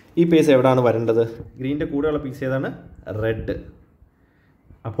 ഈ പീസ് എവിടെയാണ് വരേണ്ടത്? ഗ്രീനിൻ്റെ കൂടെയുള്ള പീസ് ഏതാണ്? റെഡ്.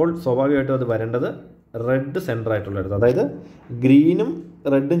 അപ്പോൾ സ്വാഭാവികമായിട്ടും അത് വരേണ്ടത് റെഡ് സെൻറ്റർ ആയിട്ടുള്ള എടുത്ത്, അതായത് ഗ്രീനും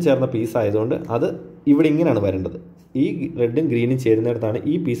റെഡും ചേർന്ന പീസ് ആയതുകൊണ്ട് അത് ഇവിടെ ഇങ്ങനെയാണ് വരേണ്ടത്. ഈ റെഡും ഗ്രീനും ചേരുന്നിടത്താണ്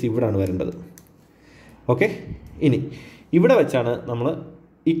ഈ പീസ് ഇവിടെയാണ് വരേണ്ടത്. ഓക്കെ, ഇനി ഇവിടെ വെച്ചാണ് നമ്മൾ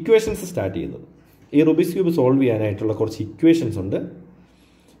ഇക്വേഷൻസ് സ്റ്റാർട്ട് ചെയ്യുന്നത്. ഈ റുബിക്സ് ക്യൂബ് സോൾവ് ചെയ്യാനായിട്ടുള്ള കുറച്ച് ഇക്വേഷൻസ് ഉണ്ട്.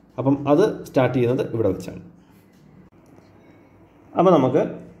 അപ്പം അത് സ്റ്റാർട്ട് ചെയ്യുന്നത് ഇവിടെ വെച്ചാണ്. അപ്പോൾ നമുക്ക്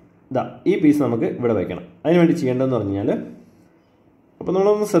ഈ പീസ് നമുക്ക് ഇവിടെ വയ്ക്കണം. അതിനുവേണ്ടി ചെയ്യേണ്ടതെന്ന് പറഞ്ഞു കഴിഞ്ഞാൽ, അപ്പോൾ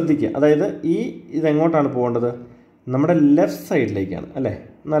നമ്മളൊന്ന് ശ്രദ്ധിക്കുക. അതായത് ഇതെങ്ങോട്ടാണ് പോകേണ്ടത്? നമ്മുടെ ലെഫ്റ്റ് സൈഡിലേക്കാണ് അല്ലേ.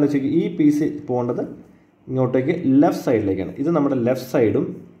 എന്നാലോചിക്കുക, ഈ പീസ് പോകേണ്ടത് ഇങ്ങോട്ടേക്ക് ലെഫ്റ്റ് സൈഡിലേക്കാണ്. ഇത് നമ്മുടെ ലെഫ്റ്റ് സൈഡും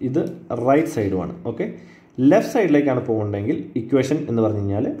ഇത് റൈറ്റ് സൈഡുമാണ്. ഓക്കെ, ലെഫ്റ്റ് സൈഡിലേക്കാണ് പോകേണ്ടതെങ്കിൽ ഇക്വേഷൻ എന്ന് പറഞ്ഞു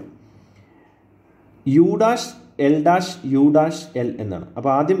കഴിഞ്ഞാൽ U', L', എന്നാണ്. അപ്പോൾ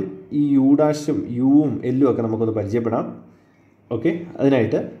ആദ്യം ഈ U', Uവും L'ും ഒക്കെ നമുക്കൊന്ന് പരിചയപ്പെടാം. ഓക്കെ,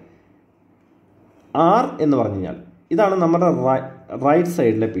 അതിനായിട്ട് R എന്ന് പറഞ്ഞു കഴിഞ്ഞാൽ ഇതാണ് നമ്മുടെ റൈറ്റ്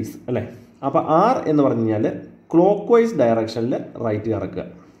സൈഡിലെ പീസ് അല്ലേ. അപ്പോൾ R എന്ന് പറഞ്ഞു കഴിഞ്ഞാൽ ക്ലോക്ക് വൈസ് ഡയറക്ഷനിൽ റൈറ്റ് കറക്കുക.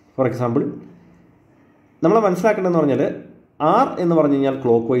 ഫോർ എക്സാമ്പിൾ നമ്മൾ മനസ്സിലാക്കേണ്ടതെന്ന് പറഞ്ഞാൽ ആർ എന്ന് പറഞ്ഞു കഴിഞ്ഞാൽ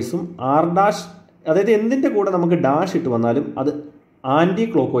ക്ലോക്ക് വൈസും ആർ ഡാഷ്, അതായത് എന്തിൻ്റെ കൂടെ നമുക്ക് ഡാഷ് ഇട്ട് വന്നാലും അത് ആൻറ്റി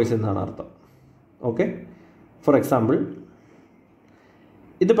ക്ലോക്ക് വൈസ് എന്നാണ് അർത്ഥം. ഓക്കെ, ഫോർ എക്സാമ്പിൾ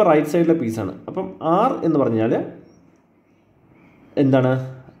ഇതിപ്പോൾ റൈറ്റ് സൈഡിലെ പീസാണ്. അപ്പം ആർ എന്ന് പറഞ്ഞാൽ എന്താണ്?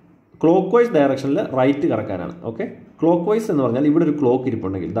 ക്ലോക്ക് വൈസ് ഡയറക്ഷനിൽ റൈറ്റ് കറക്കാനാണ്. ഓക്കെ, ക്ലോക്ക് വൈസ് എന്ന് പറഞ്ഞാൽ ഇവിടെ ഒരു ക്ലോക്ക്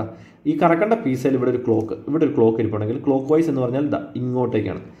ഇരിപ്പുണ്ടെങ്കിൽ ഇതാ ഈ കറക്കേണ്ട പീസിൽ ഇവിടെ ഒരു ക്ലോക്ക് ഇരിപ്പുണ്ടെങ്കിൽ ക്ലോക്ക് വൈസ് എന്ന് പറഞ്ഞാൽ ഇതാ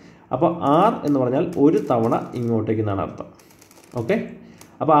ഇങ്ങോട്ടേക്കാണ്. അപ്പോൾ ആർ എന്ന് പറഞ്ഞാൽ ഒരു തവണ ഇങ്ങോട്ടേക്ക് എന്നാണ് അർത്ഥം. ഓക്കെ,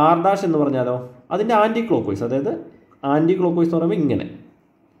 അപ്പോൾ ആർ ഡാഷ് എന്ന് പറഞ്ഞാലോ അതിൻ്റെ ആൻറ്റി ക്ലോക്ക് വൈസ്, അതായത് ആൻറ്റി ക്ലോക്ക് വൈസ് എന്ന് പറയുമ്പോൾ ഇങ്ങനെ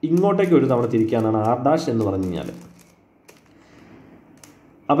ഇങ്ങോട്ടേക്ക് ഒരു തവണ തിരിക്കാനാണ് ആർ ഡാഷ് എന്ന് പറഞ്ഞു കഴിഞ്ഞാൽ.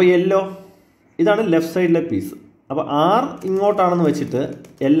 അപ്പോൾ യെല്ലോ ഇതാണ് ലെഫ്റ്റ് സൈഡിലെ പീസ്. അപ്പോൾ ആർ ഇങ്ങോട്ടാണെന്ന് വെച്ചിട്ട്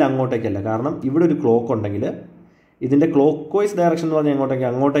എൽ അങ്ങോട്ടേക്കല്ല, കാരണം ഇവിടെ ഒരു ക്ലോക്ക് ഉണ്ടെങ്കിൽ ഇതിൻ്റെ ക്ലോക്ക് വൈസ് ഡയറക്ഷൻ എന്ന് പറഞ്ഞാൽ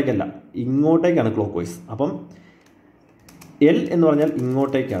അങ്ങോട്ടേക്കല്ല, ഇങ്ങോട്ടേക്കാണ് ക്ലോക്ക് വൈസ്. അപ്പം എൽ എന്ന് പറഞ്ഞാൽ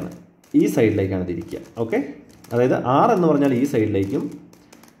ഇങ്ങോട്ടേക്കാണ്, ഈ സൈഡിലേക്കാണ് തിരിക്കുക. ഓക്കെ, അതായത് ആർ എന്ന് പറഞ്ഞാൽ ഈ സൈഡിലേക്കും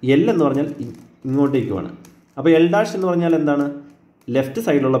എൽ എന്ന് പറഞ്ഞാൽ ഇങ്ങോട്ടേക്കുമാണ്. അപ്പോൾ എൽ ഡാഷ് എന്ന് പറഞ്ഞാൽ എന്താണ്? ലെഫ്റ്റ്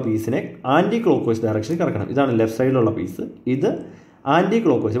സൈഡിലുള്ള പീസിനെ ആൻറ്റി ക്ലോക്ക് വൈസ് ഡയറക്ഷനിൽ കറക്കണം. ഇതാണ് ലെഫ്റ്റ് സൈഡിലുള്ള പീസ്, ഇത് ആൻറ്റി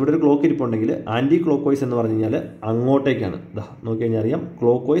ക്ലോക്ക് വൈസ്. ഇവിടെ ഒരു ക്ലോക്ക് ഇരിപ്പുണ്ടെങ്കിൽ ആൻറ്റി ക്ലോക്ക് വൈസ് എന്ന് പറഞ്ഞു കഴിഞ്ഞാൽ അങ്ങോട്ടേക്കാണ്. ഇതാ നോക്കി കഴിഞ്ഞാൽ അറിയാം,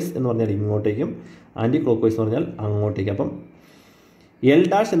 ക്ലോക്ക് വൈസ് എന്ന് പറഞ്ഞാൽ ഇങ്ങോട്ടേക്കും ആൻറ്റി ക്ലോക്ക് വൈസ് എന്ന് പറഞ്ഞാൽ അങ്ങോട്ടേക്കും. അപ്പം എൽ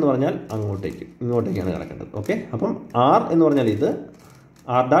ഡാഷ് എന്ന് പറഞ്ഞാൽ ഇങ്ങോട്ടേക്കാണ് കിടക്കേണ്ടത്. ഓക്കെ, അപ്പം ആർ എന്ന് പറഞ്ഞാൽ ഇത്,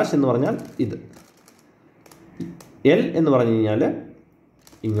 ആർ ഡാഷ് എന്ന് പറഞ്ഞാൽ ഇത്, എൽ എന്ന് പറഞ്ഞു കഴിഞ്ഞാൽ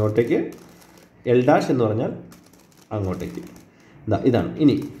ഇങ്ങോട്ടേക്ക്, എൽ ഡാഷ് എന്ന് പറഞ്ഞാൽ അങ്ങോട്ടേക്ക്. ഇതാണ്.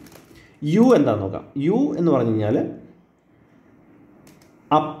 ഇനി യു എന്താണെന്ന് നോക്കാം. യു എന്ന് പറഞ്ഞു കഴിഞ്ഞാൽ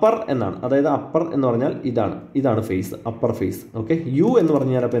അപ്പർ എന്നാണ്, അതായത് അപ്പർ എന്ന് പറഞ്ഞാൽ ഇതാണ് face, upper face. Okay, U എന്ന്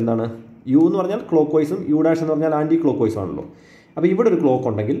പറഞ്ഞു കഴിഞ്ഞാൽ അപ്പോൾ എന്താണ്? യു എന്ന് പറഞ്ഞാൽ ക്ലോക്ക് വൈസും യു ഡാഷ് എന്ന് പറഞ്ഞാൽ ആൻറ്റി ക്ലോക്ക് വൈസും ആണല്ലോ. അപ്പോൾ ഇവിടെ ഒരു ക്ലോക്ക്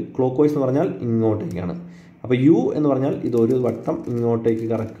ഉണ്ടെങ്കിൽ ക്ലോക്ക് വൈസ് എന്ന് പറഞ്ഞാൽ ഇങ്ങോട്ടേക്കാണ്. അപ്പോൾ യു എന്ന് പറഞ്ഞാൽ ഇതൊരു വട്ടം ഇങ്ങോട്ടേക്ക്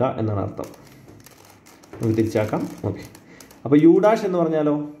കറക്കുക എന്നാണ് അർത്ഥം. നമുക്ക് തിരിച്ചാക്കാം. ഓക്കെ, അപ്പോൾ യു ഡാഷ് എന്ന്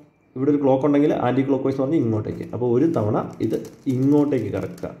പറഞ്ഞാലോ ഇവിടെ ഒരു ക്ലോക്ക് ഉണ്ടെങ്കിൽ ആൻറ്റി ക്ലോക്ക് വൈസ് എന്ന് പറഞ്ഞാൽ ഇങ്ങോട്ടേക്ക്, അപ്പോൾ ഒരു തവണ ഇത് ഇങ്ങോട്ടേക്ക്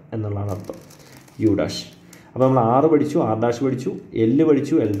കറക്കുക എന്നുള്ളതാണ് അർത്ഥം യു ഡാഷ്. അപ്പോൾ നമ്മൾ ആർ പഠിച്ചു, ആർ ഡാഷ് പഠിച്ചു, എൽ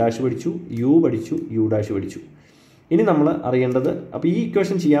പഠിച്ചു, എൽ ഡാഷ് പഠിച്ചു, യു പഠിച്ചു, യു ഡാഷ് പഠിച്ചു. ഇനി നമ്മൾ അറിയേണ്ടത്, അപ്പോൾ ഈ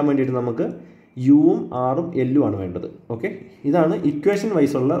ഇക്വേഷൻ ചെയ്യാൻ വേണ്ടിയിട്ട് നമുക്ക് യുവും ആറും എല്ലും ആണ് വേണ്ടത്. ഓക്കെ, ഇതാണ് ഇക്വേഷൻ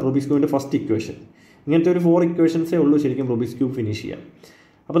വൈസുള്ള റൂബിക്സ് ക്യൂബിൻ്റെ ഫസ്റ്റ് ഇക്വേഷൻ. ഇങ്ങനത്തെ ഒരു 4 ഇക്വേഷൻസേ ഉള്ളൂ ശരിക്കും റൂബിക്സ് ക്യൂബ് ഫിനിഷ് ചെയ്യാൻ.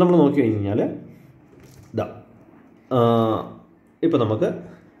 അപ്പോൾ നമ്മൾ നോക്കി കഴിഞ്ഞാൽ ഇപ്പോൾ നമുക്ക്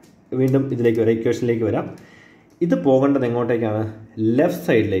വീണ്ടും ഇതിലേക്ക് വരാം, ഇക്വേഷനിലേക്ക് വരാം. ഇത് പോകേണ്ടത് എങ്ങോട്ടേക്കാണ്? ലെഫ്റ്റ്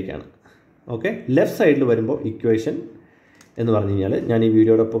സൈഡിലേക്കാണ്. ഓക്കെ, ലെഫ്റ്റ് സൈഡിൽ വരുമ്പോൾ ഇക്വേഷൻ എന്ന് പറഞ്ഞു കഴിഞ്ഞാൽ ഞാൻ ഈ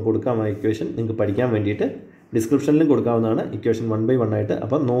വീഡിയോടൊപ്പം കൊടുക്കാം. ആ ഇക്വേഷൻ നിങ്ങൾക്ക് പഠിക്കാൻ വേണ്ടിയിട്ട് ഡിസ്ക്രിപ്ഷനിലും കൊടുക്കാവുന്നതാണ്, ഇക്വേഷൻ 1 by 1 ആയിട്ട്.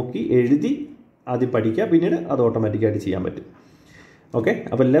 അപ്പോൾ നോക്കി എഴുതി ആദ്യം പഠിക്കുക, പിന്നീട് അത് ഓട്ടോമാറ്റിക്കായിട്ട് ചെയ്യാൻ പറ്റും. ഓക്കെ,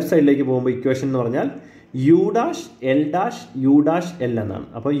 അപ്പോൾ ലെഫ്റ്റ് സൈഡിലേക്ക് പോകുമ്പോൾ ഇക്വേഷൻ എന്ന് പറഞ്ഞാൽ you dash L dash you dash L എന്നാണ്.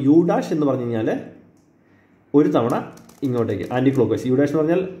 അപ്പോൾ യു ഡാഷ് എന്ന് പറഞ്ഞു കഴിഞ്ഞാൽ ഒരു തവണ ഇങ്ങോട്ടേക്ക് anti clock vice. You dash എന്ന്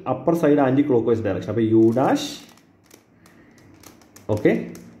പറഞ്ഞാൽ upper side anti clock vice direction. അപ്പോൾ you dash. Okay,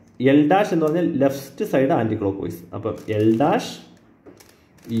 L dash എന്ന് പറഞ്ഞാൽ left side anti clock vice. അപ്പോൾ L dash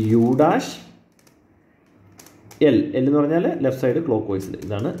you dash L എന്ന് പറഞ്ഞാൽ ലെഫ്റ്റ് സൈഡ് ക്ലോക്ക് വൈസിൽ.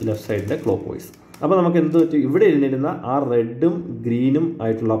 ഇതാണ് ലെഫ്റ്റ് സൈഡിലെ ക്ലോക്ക് വൈസ്. അപ്പോൾ നമുക്ക് എന്ത് പറ്റും? ഇവിടെ ഇരുന്നിരുന്ന ആ റെഡും ഗ്രീനും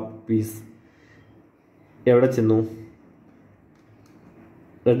ആയിട്ടുള്ള പീസ് എവിടെ ചെന്നു?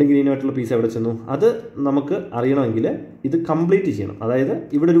 റെഡും ഗ്രീനും ആയിട്ടുള്ള പീസ് എവിടെ ചെന്നു? അത് നമുക്ക് അറിയണമെങ്കിൽ ഇത് കംപ്ലീറ്റ് ചെയ്യണം. അതായത്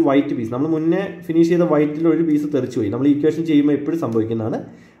ഇവിടെ ഒരു വൈറ്റ് പീസ്, നമ്മൾ മുന്നേ ഫിനിഷ് ചെയ്ത വൈറ്റിൽ ഒരു പീസ് തെറിച്ചു പോയി. നമ്മൾ ഇക്വേഷൻ ചെയ്യുമ്പോൾ എപ്പോഴും സംഭവിക്കുന്നതാണ്,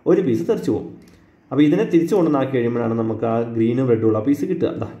 ഒരു പീസ് തെറിച്ചു പോകും. അപ്പോൾ ഇതിനെ തിരിച്ചു കൊണ്ടുവന്നാക്കി കഴിയുമ്പോഴാണ് നമുക്ക് ആ ഗ്രീനും റെഡും ഉള്ള പീസ്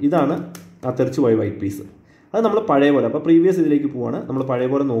കിട്ടുക. ഇതാണ് ആ തെറിച്ചു പോയ വൈറ്റ് പീസ്. അത് നമ്മൾ പഴയ പോലെ, അപ്പോൾ പ്രീവിയസ് ഇതിലേക്ക് പോവാണ്, നമ്മൾ പഴയ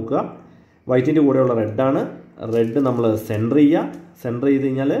പോലെ നോക്കുക. വൈറ്റിൻ്റെ കൂടെയുള്ള റെഡാണ്. റെഡ് നമ്മൾ സെൻറ്റർ ചെയ്യുക. സെൻറ്റർ ചെയ്ത്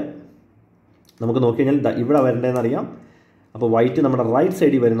കഴിഞ്ഞാൽ നമുക്ക് നോക്കി കഴിഞ്ഞാൽ ഇവിടെ വരേണ്ടതെന്ന് അറിയാം. അപ്പോൾ വൈറ്റ് നമ്മുടെ റൈറ്റ്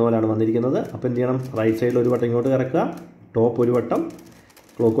സൈഡിൽ വരുന്ന പോലെയാണ് വന്നിരിക്കുന്നത്. അപ്പോൾ എന്ത് ചെയ്യണം? റൈറ്റ് സൈഡിൽ ഒരു വട്ടം ഇങ്ങോട്ട് കറക്കുക, ടോപ്പ് ഒരു വട്ടം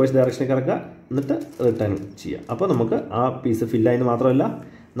ക്ലോക്ക് വൈസ് ഡയറക്ഷനിൽ കറക്കുക, എന്നിട്ട് റിട്ടേൺ ചെയ്യുക. അപ്പോൾ നമുക്ക് ആ പീസ് ഫില്ലായെന്ന് മാത്രമല്ല,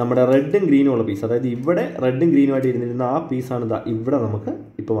 നമ്മുടെ റെഡും ഗ്രീനും ഉള്ള പീസ്, അതായത് ഇവിടെ റെഡും ഗ്രീനുമായിട്ട് ഇരുന്നിരുന്ന ആ പീസാണ് ഇവിടെ നമുക്ക്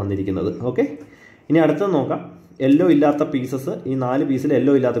ഇപ്പോൾ വന്നിരിക്കുന്നത്. ഓക്കെ, ഇനി അടുത്തത് നോക്കാം. യെല്ലോ ഇല്ലാത്ത പീസസ്, ഈ 4 പീസിൽ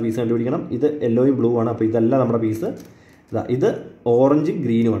യെല്ലോ ഇല്ലാത്ത പീസ് കണ്ടുപിടിക്കണം. ഇത് യെല്ലോയും ബ്ലൂ ആണ്. അപ്പോൾ ഇതല്ല നമ്മുടെ പീസ്. ഇത് ഓറഞ്ചും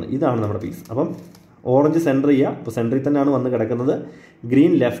ഗ്രീനുമാണ്. ഇതാണ് നമ്മുടെ പീസ്. അപ്പം ഓറഞ്ച് സെൻറ്റർ ചെയ്യുക. അപ്പോൾ സെൻറ്ററിൽ തന്നെയാണ് വന്ന് കിടക്കുന്നത്.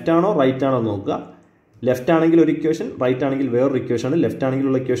 ഗ്രീൻ ലെഫ്റ്റ് ആണോ റൈറ്റ് ആണോ നോക്കുക. ലെഫ്റ്റ് ആണെങ്കിൽ ഒരു ഇക്വേഷൻ, റൈറ്റ് ആണെങ്കിൽ വേറൊരു ഇക്വേഷനാണ്. ലെഫ്റ്റ്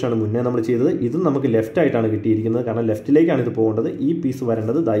ആണെങ്കിലുള്ള ഇക്വേഷനാണ് മുന്നേ നമ്മൾ ചെയ്തത്. ഇതും നമുക്ക് ലെഫ്റ്റ് ആയിട്ടാണ് കിട്ടിയിരിക്കുന്നത്, കാരണം ലെഫ്റ്റിലേക്കാണ് ഇത് പോകേണ്ടത്. ഈ പീസ്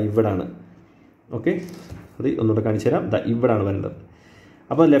വരേണ്ടത് ഇവിടാണ്. ഓക്കെ, അത് ഒന്നുകൂടെ കാണിച്ചു തരാം. ഇവിടാണ് വരേണ്ടത്.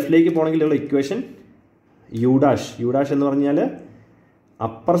 അപ്പോൾ ലെഫ്റ്റിലേക്ക് പോകണമെങ്കിലുള്ള equation you dash. You dash എന്ന് പറഞ്ഞാൽ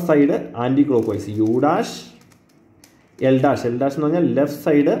upper side anti clock vice. You dash L dash. L dash എന്ന് പറഞ്ഞാൽ left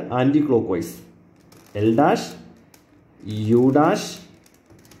side anti clock vice. L dash you dash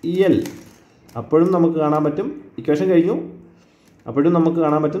L. അപ്പോഴും നമുക്ക് കാണാൻ പറ്റും ഇക്വേഷൻ കഴിഞ്ഞു. അപ്പോഴും നമുക്ക്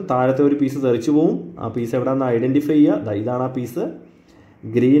കാണാൻ പറ്റും താഴത്തെ ഒരു പീസ് തെറിച്ചു പോവും. ആ പീസ് എവിടെയാണെന്ന് ഐഡൻറ്റിഫൈ ചെയ്യുക. ഇതാണ് ആ പീസ്,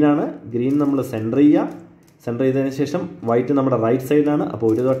 ഗ്രീനാണ്. ഗ്രീൻ നമ്മൾ സെൻറ്റർ ചെയ്യുക. സെൻറ്റർ ചെയ്തതിന് ശേഷം വൈറ്റ് നമ്മുടെ റൈറ്റ് സൈഡിലാണ്. അപ്പോൾ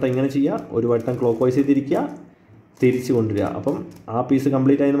ഒരു വട്ടം ഇങ്ങനെ ചെയ്യുക, ഒരു വട്ടം ക്ലോക്ക് വൈസ് ചെയ്തിരിക്കുക, തിരിച്ച് കൊണ്ടുവരിക. അപ്പം ആ പീസ്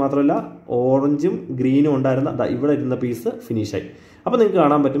കംപ്ലീറ്റ് ആയെന്ന് മാത്രമല്ല ഓറഞ്ചും ഗ്രീനും ഉണ്ടായിരുന്ന ഇവിടെ ഇരുന്ന പീസ് ഫിനിഷായി. അപ്പോൾ നിങ്ങൾക്ക്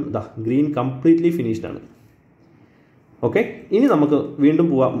കാണാൻ പറ്റും ഗ്രീൻ കംപ്ലീറ്റ്ലി ഫിനിഷ്ഡ് ആണ്. ഓക്കെ, ഇനി നമുക്ക് വീണ്ടും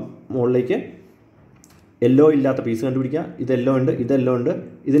പോവാം മുകളിലേക്ക്. യെല്ലോ ഇല്ലാത്ത പീസ് കണ്ടുപിടിക്കുക. ഇത് യെല്ലോ ഉണ്ട്, ഇത് യെല്ലോ ഉണ്ട്,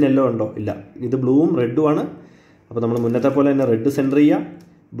 ഇതിന് യെല്ലോ ഉണ്ടോ? ഇല്ല. ഇത് ബ്ലൂവും റെഡും ആണ്. അപ്പോൾ നമ്മൾ മുന്നത്തെ പോലെ തന്നെ റെഡ് സെൻറ്റർ ചെയ്യുക.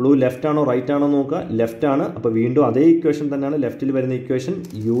 ബ്ലൂ ലെഫ്റ്റ് ആണോ റൈറ്റ് ആണോ നോക്കുക. ലെഫ്റ്റ് ആണ്. അപ്പോൾ വീണ്ടും അതേ ഇക്വേഷൻ തന്നെയാണ് ലെഫ്റ്റിൽ വരുന്ന equation,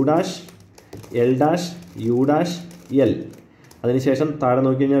 you dash L dash you dash L. അതിനുശേഷം താഴെ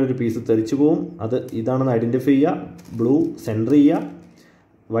നോക്കി കഴിഞ്ഞാൽ ഒരു പീസ് തെറിച്ചു പോവും. അത് ഇതാണെന്ന് ഐഡൻറ്റിഫൈ ചെയ്യുക. ബ്ലൂ സെൻറ്റർ ചെയ്യുക.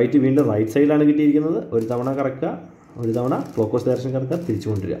 വൈറ്റ് വീണ്ടും റൈറ്റ് സൈഡിലാണ് കിട്ടിയിരിക്കുന്നത്. ഒരു തവണ കറക്കുക, ഒരു തവണ ക്ലോക്ക് വൈസ് ഡയറക്ഷൻ കറക്കുക, തിരിച്ചു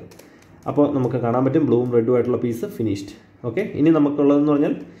കൊണ്ടുവരിക. അപ്പോൾ നമുക്ക് കാണാൻ പറ്റും ബ്ലൂവും റെഡും ആയിട്ടുള്ള പീസ് ഫിനിഷ്ഡ്. ഓക്കെ, ഇനി നമുക്കുള്ളതെന്ന്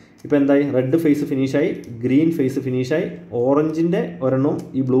പറഞ്ഞാൽ ഇപ്പോൾ എന്തായി, റെഡ് ഫേസ് ഫിനിഷായി, ഗ്രീൻ ഫേസ് ഫിനിഷായി, ഓറഞ്ചിൻ്റെ ഒരെണ്ണവും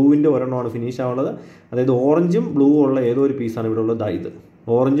ഈ ബ്ലൂവിൻ്റെ ഒരെണ്ണമാണ് ഫിനിഷ് ആവുള്ളത്. അതായത് ഓറഞ്ചും ബ്ലൂവും ഉള്ള ഏതോ ഒരു പീസാണ് ഇവിടെ ഉള്ളത്. ഇത്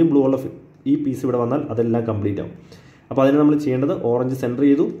ഓറഞ്ചും ബ്ലൂ ഉള്ള ഈ പീസ് ഇവിടെ വന്നാൽ അതെല്ലാം കംപ്ലീറ്റ് ആവും. അപ്പോൾ അതിന് നമ്മൾ ചെയ്യേണ്ടത് ഓറഞ്ച് സെൻറ്റർ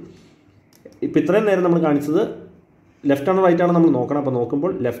ചെയ്തു. ഇപ്പോൾ ഇത്രയും നേരം നമ്മൾ കാണിച്ചത് ലെഫ്റ്റ് ആണോ റൈറ്റ് ആണോ നമ്മൾ നോക്കണം. അപ്പോൾ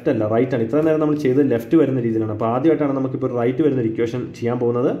നോക്കുമ്പോൾ ലെഫ്റ്റ് അല്ല റൈറ്റ് ആണ്. ഇത്രയും നേരം നമ്മൾ ചെയ്തത് ലെഫ്റ്റ് വരുന്ന രീതിയിലാണ്. അപ്പോൾ ആദ്യമായിട്ടാണ് നമുക്കിപ്പോൾ റൈറ്റ് വരുന്ന ഇക്വേഷൻ ചെയ്യാൻ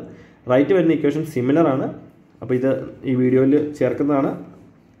പോകുന്നത്. റൈറ്റ് വരുന്ന ഇക്വേഷൻ സിമിലർ ആണ്. അപ്പോൾ ഇത് ഈ വീഡിയോയിൽ ചേർക്കുന്നതാണ്.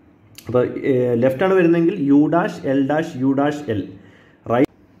 അപ്പോൾ ലെഫ്റ്റ് ആണ് വരുന്നതെങ്കിൽ you dash L dash you dash L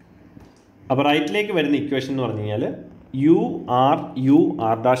right. അപ്പോൾ റൈറ്റിലേക്ക് വരുന്ന ഇക്വേഷൻ എന്ന് പറഞ്ഞു കഴിഞ്ഞാൽ യു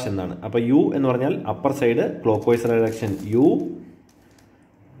ആർ ഡാഷ് എന്നാണ്. അപ്പോൾ യു എന്ന് പറഞ്ഞാൽ upper side clock vice direction U,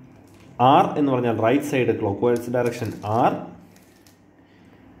 R എന്ന് പറഞ്ഞാൽ right side clock vice direction R,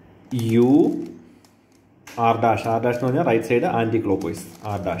 you are dash എന്ന് പറഞ്ഞാൽ right side anti clock vice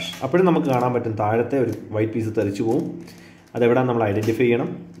R dash. അപ്പോഴും നമുക്ക് കാണാൻ പറ്റും താഴത്തെ ഒരു വൈറ്റ് പീസ് തെറിച്ചു പോകും. അതെവിടെയാണ് നമ്മൾ ഐഡൻറ്റിഫൈ ചെയ്യണം.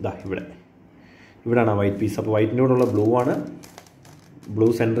 ഇവിടെയാണ് ആ വൈറ്റ് പീസ്. അപ്പോൾ വൈറ്റിൻ്റെ കൂടെയുള്ള ബ്ലൂ ആണ്. ബ്ലൂ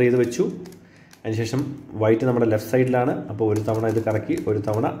സെൻറ്റർ ചെയ്ത് വെച്ചു. അതിനുശേഷം വൈറ്റ് നമ്മുടെ ലെഫ്റ്റ് സൈഡിലാണ്. അപ്പോൾ ഒരു തവണ ഇത് കറക്കി, ഒരു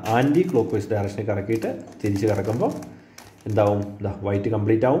തവണ ആൻറ്റി ക്ലോക്ക് വൈസ് ഡയറക്ഷനിൽ കറക്കിയിട്ട് തിരിച്ച് കറക്കുമ്പോൾ എന്താവും, വൈറ്റ്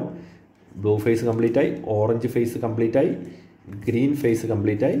കംപ്ലീറ്റ് ആവും, ബ്ലൂ ഫേസ് കംപ്ലീറ്റ് ആയി, ഓറഞ്ച് ഫേസ് കംപ്ലീറ്റ് ആയി, ഗ്രീൻ ഫേസ്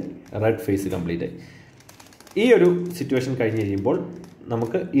കംപ്ലീറ്റ് ആയി, റെഡ് ഫേസ് കംപ്ലീറ്റ് ആയി. ഈ ഒരു സിറ്റുവേഷൻ കഴിഞ്ഞ് കഴിയുമ്പോൾ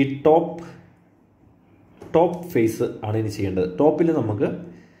നമുക്ക് ഈ ടോപ്പ് ഫേസ് ആണ് ഇനി ചെയ്യേണ്ടത്. ടോപ്പിൽ നമുക്ക്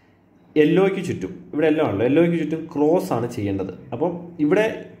യെല്ലോയ്ക്ക് ചുറ്റും, ഇവിടെ യെല്ലോ ആണല്ലോ, യെല്ലോയ്ക്ക് ചുറ്റും ക്രോസ് ആണ് ചെയ്യേണ്ടത്. അപ്പം ഇവിടെ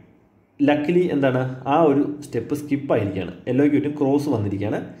ലക്കിലി എന്താണ്, ആ ഒരു സ്റ്റെപ്പ് സ്കിപ്പായിരിക്കുകയാണ്. യെല്ലോയ്ക്ക് ചുറ്റും ക്രോസ്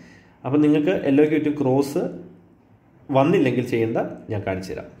വന്നിരിക്കുകയാണ്. അപ്പം നിങ്ങൾക്ക് യെല്ലോയ്ക്ക് ചുറ്റും ക്രോസ് വന്നില്ലെങ്കിൽ ചെയ്യേണ്ട ഞാൻ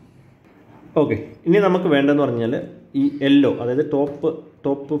കാണിച്ചു തരാം. ഓക്കെ, ഇനി നമുക്ക് വേണ്ടതെന്ന് പറഞ്ഞാൽ ഈ യെല്ലോ, അതായത്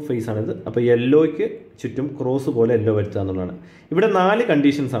ടോപ്പ് ഫേസ് ആണിത്. അപ്പോൾ യെല്ലോയ്ക്ക് ചുറ്റും ക്രോസ് പോലെ യെല്ലോ വരുത്തുക എന്നുള്ളതാണ്. ഇവിടെ 4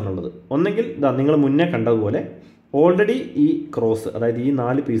 കണ്ടീഷൻസ് ആണുള്ളത്. ഒന്നെങ്കിൽ നിങ്ങൾ മുന്നേ കണ്ടതുപോലെ ഓൾറെഡി ഈ ക്രോസ്, അതായത് ഈ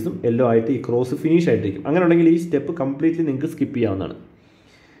 4 പീസും യെല്ലോ ആയിട്ട് ഈ ക്രോസ് ഫിനിഷ് ആയിട്ടിരിക്കും. അങ്ങനെ ഉണ്ടെങ്കിൽ ഈ സ്റ്റെപ്പ് കംപ്ലീറ്റ്ലി നിങ്ങൾക്ക് സ്കിപ്പ് ചെയ്യാവുന്നതാണ്.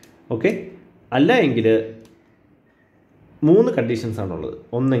 ഓക്കെ, അല്ല എങ്കിൽ 3 കണ്ടീഷൻസ് ആണുള്ളത്.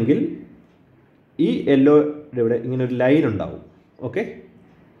 ഒന്നെങ്കിൽ ഈ യെല്ലോയുടെ ഇവിടെ ഇങ്ങനെ ഒരു ലൈൻ ഉണ്ടാവും. ഓക്കെ,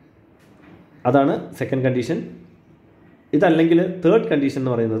 അതാണ് സെക്കൻഡ് കണ്ടീഷൻ. ഇതല്ലെങ്കിൽ തേർഡ് കണ്ടീഷൻ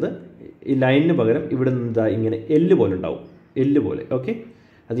എന്ന് പറയുന്നത് ഈ ലൈനിന് പകരം ഇവിടെ നിന്ന് ഇങ്ങനെ എല്ല് പോലെ ഉണ്ടാവും, എല്ല് പോലെ. ഓക്കെ,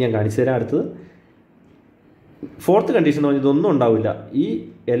 അത് ഞാൻ കാണിച്ചു തരാം അടുത്തത്. ഫോർത്ത് കണ്ടീഷൻ എന്ന് പറഞ്ഞാൽ ഇതൊന്നും ഉണ്ടാവില്ല, ഈ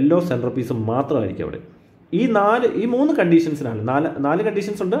യെല്ലോ സെൻറ്റർ പീസ് മാത്രമായിരിക്കും അവിടെ. ഈ 3 കണ്ടീഷൻസിനാണ് 4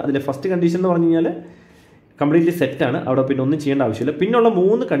 കണ്ടീഷൻസ് ഉണ്ട്. അതിൽ ഫസ്റ്റ് കണ്ടീഷൻ എന്ന് പറഞ്ഞു കഴിഞ്ഞാൽ കംപ്ലീറ്റ്ലി സെറ്റാണ്, അവിടെ പിന്നെ ഒന്നും ചെയ്യേണ്ട ആവശ്യമില്ല. പിന്നുള്ള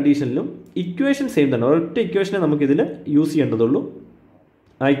 3 കണ്ടീഷനിലും ഇക്വേഷൻ സെയിം തന്നെ, ഒരൊറ്റ ഇക്വേഷനെ നമുക്കിതിൽ യൂസ് ചെയ്യേണ്ടതുള്ളൂ.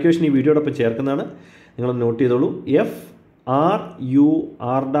 ആ ഇക്വേഷൻ ഈ വീഡിയോടൊപ്പം ചേർക്കുന്നതാണ്, നിങ്ങൾ നോട്ട് ചെയ്തോളൂ. F are you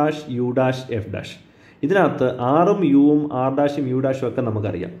are dash you dash F dash. ഇതിനകത്ത് ആറും യുവും ആർ ഡാഷും യു ഡാഷും ഒക്കെ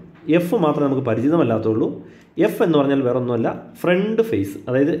നമുക്കറിയാം. എഫ് മാത്രമേ നമുക്ക് പരിചിതമല്ലാത്തുള്ളൂ. എഫ് എന്ന് പറഞ്ഞാൽ വേറെ ഒന്നുമല്ല, ഫ്രണ്ട് ഫേസ്.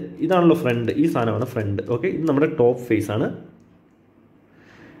 അതായത് ഇതാണല്ലോ ഫ്രണ്ട്, ഈ സാധനമാണ് ഫ്രണ്ട്. ഓക്കെ, ഇത് നമ്മുടെ ടോപ്പ് ഫേസ് ആണ്,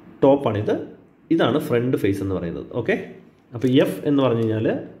 ടോപ്പാണിത്. ഇതാണ് ഫ്രണ്ട് ഫേസ് എന്ന് പറയുന്നത്. ഓക്കെ, അപ്പോൾ എഫ് എന്ന് പറഞ്ഞു കഴിഞ്ഞാൽ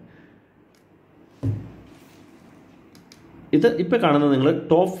ഇത് ഇപ്പോൾ കാണുന്നത് നിങ്ങൾ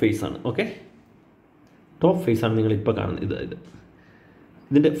ടോപ്പ് ഫേസ് ആണ്. ഓക്കെ, ടോപ്പ് ഫേസ് ആണ് നിങ്ങൾ ഇപ്പോൾ കാണുന്നത്.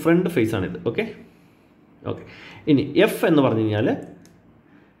 ഇതിൻ്റെ ഫ്രണ്ട് ഫേസ് ആണിത്. ഓക്കെ, ഇനി എഫ് എന്ന് പറഞ്ഞു കഴിഞ്ഞാൽ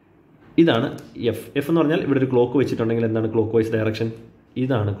ഇതാണ് എഫ്. എഫ് എന്ന് പറഞ്ഞാൽ ഇവിടെ ഒരു ക്ലോക്ക് വെച്ചിട്ടുണ്ടെങ്കിൽ എന്താണ് ക്ലോക്ക് വൈസ് ഡയറക്ഷൻ,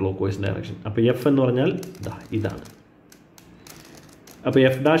 ഇതാണ് ക്ലോക്ക് വൈസ് ഡയറക്ഷൻ. അപ്പോൾ എഫ് എന്ന് പറഞ്ഞാൽ ഇതാണ്. അപ്പോൾ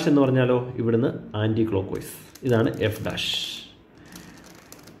എഫ് ഡാഷ് എന്ന് പറഞ്ഞാലോ ഇവിടുന്ന് ആൻറ്റി ക്ലോക്ക് വൈസ്, ഇതാണ് എഫ് ഡാഷ്.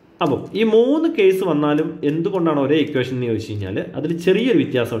 അപ്പം ഈ 3 കേസ് വന്നാലും എന്തുകൊണ്ടാണ് ഒരേ ഇക്വേഷൻ എന്ന് ചോദിച്ചു കഴിഞ്ഞാൽ അതിൽ ചെറിയൊരു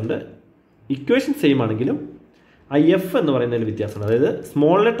വ്യത്യാസമുണ്ട്. ഇക്വേഷൻ സെയിം ആണെങ്കിലും ആ എഫ് എന്ന് പറയുന്നതിൽ വ്യത്യാസമുണ്ട്. അതായത്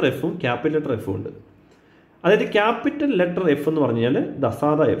സ്മോൾ ലെറ്റർ എഫും ക്യാപിറ്റൽ ലെറ്റർ എഫും ഉണ്ട്. അതായത് ക്യാപിറ്റൽ ലെറ്റർ എഫ് എന്ന് പറഞ്ഞു കഴിഞ്ഞാൽ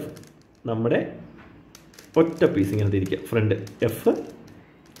സാധാ എഫ്, നമ്മുടെ ഒറ്റ പീസ് ഇങ്ങനെ തിരിക്കുക, front F,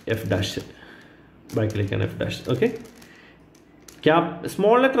 F dash, ബാക്കിലേക്കാണ് F dash. Okay,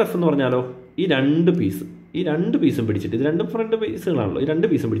 small letter F എന്ന് പറഞ്ഞാലോ ഈ രണ്ട് പീസും പിടിച്ചിട്ട്, ഇത് രണ്ടും ഫ്രണ്ട് പീസുകളാണല്ലോ, ഈ രണ്ട്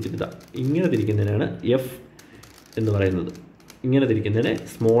പീസും പിടിച്ചിട്ട് ഇതാ ഇങ്ങനെ തിരിക്കുന്നതിനാണ് എഫ് എന്ന് പറയുന്നത്. ഇങ്ങനെ തിരിക്കുന്നതിന്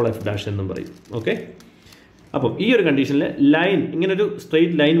സ്മോൾ എഫ് ഡാഷ് എന്നും പറയും. ഓക്കെ, അപ്പം ഈ ഒരു കണ്ടീഷനിൽ ലൈൻ, ഇങ്ങനൊരു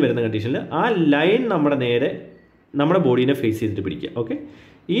സ്ട്രെയിറ്റ് ലൈൻ വരുന്ന കണ്ടീഷനിൽ ആ ലൈൻ നമ്മുടെ ബോഡീനെ ഫേസ് ചെയ്തിട്ട് പിടിക്കുക. ഓക്കെ,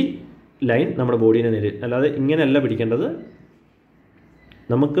 ഈ ലൈൻ നമ്മുടെ ബോഡീനെ നേരെ, അല്ലാതെ ഇങ്ങനെയല്ല പിടിക്കേണ്ടത്,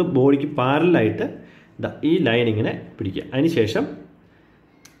 നമുക്ക് ബോഡിക്ക് പാരലായിട്ട് ഈ ലൈൻ ഇങ്ങനെ പിടിക്കുക. അതിനുശേഷം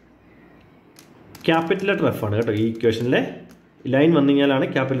ക്യാപിറ്റൽ ലെറ്റർ എഫ് ആണ് കേട്ടോ ഈ ഇക്വേഷനിലെ ലൈൻ വന്നു കഴിഞ്ഞാലാണ്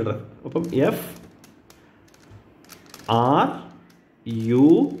ക്യാപിറ്റൽ ലെറ്റർ എഫ്. അപ്പം F are you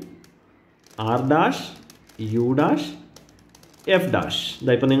are dash you dash F dash.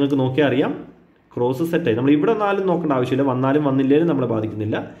 ഇപ്പം നിങ്ങൾക്ക് നോക്കിയാൽ അറിയാം ക്രോസ് സെറ്റായി. നമ്മൾ ഇവിടെ ഒന്നാലും നോക്കേണ്ട ആവശ്യമില്ല, വന്നാലും വന്നില്ലേലും നമ്മളെ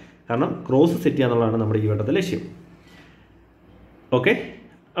ബാധിക്കുന്നില്ല, കാരണം ക്രോസ് സെറ്റ് ചെയ്യുക എന്നുള്ളതാണ് നമ്മുടെ ഈ വട്ടത്തെ ലക്ഷ്യം. ഓക്കെ,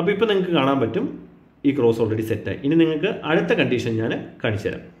 അപ്പോൾ ഇപ്പോൾ നിങ്ങൾക്ക് കാണാൻ പറ്റും ഈ ക്രോസ് ഓൾറെഡി സെറ്റായി. ഇനി നിങ്ങൾക്ക് അടുത്ത കണ്ടീഷൻ ഞാൻ കാണിച്ചു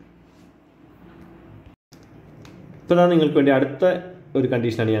തരാം. ഇപ്പോൾ അതാണ് നിങ്ങൾക്ക് വേണ്ടി അടുത്ത ഒരു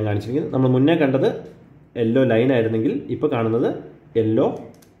കണ്ടീഷനാണ് ഞാൻ കാണിച്ചിരിക്കുന്നത്. നമ്മൾ മുന്നേ കണ്ടത് യെല്ലോ ലൈൻ ആയിരുന്നെങ്കിൽ ഇപ്പോൾ കാണുന്നത് യെല്ലോ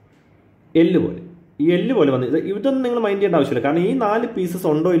എല്ല് പോലെ. ഈ എല്ല് പോലെ വന്ന് ഇതൊന്നും നിങ്ങൾ മൈൻഡ് ചെയ്യേണ്ട ആവശ്യമില്ല, കാരണം ഈ 4 പീസസ്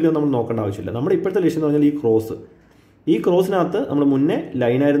ഉണ്ടോ ഇല്ലയോ നമ്മൾ നോക്കേണ്ട ആവശ്യമില്ല. നമ്മുടെ ഇപ്പോഴത്തെ ലക്ഷ്യം എന്ന് പറഞ്ഞാൽ ഈ ക്രോസിനകത്ത് നമ്മൾ മുന്നേ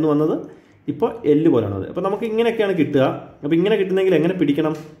ലൈനായിരുന്നു വന്നത്, ഇപ്പോൾ എല്ല് പോലെയാണ് അത്. അപ്പോൾ നമുക്ക് ഇങ്ങനെയൊക്കെയാണ് കിട്ടുക. അപ്പോൾ ഇങ്ങനെ കിട്ടുന്നെങ്കിൽ എങ്ങനെ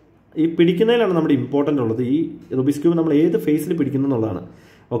പിടിക്കണം? ഈ പിടിക്കുന്നതിലാണ് നമ്മുടെ ഇമ്പോർട്ടൻ്റ് ഉള്ളത്. ഈ റുബിക്സ് ക്യൂബ് നമ്മൾ ഏത് ഫേസിൽ പിടിക്കുന്നു എന്നുള്ളതാണ്.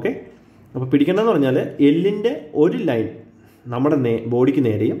 ഓക്കെ, അപ്പോൾ പിടിക്കേണ്ടതെന്ന് പറഞ്ഞാൽ എല്ലിൻ്റെ ഒരു ലൈൻ നമ്മുടെ ബോഡിക്ക്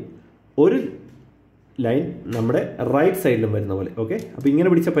നേരെയും ഒരു ലൈൻ നമ്മുടെ റൈറ്റ് സൈഡിലും വരുന്ന പോലെ. ഓക്കെ, അപ്പോൾ ഇങ്ങനെ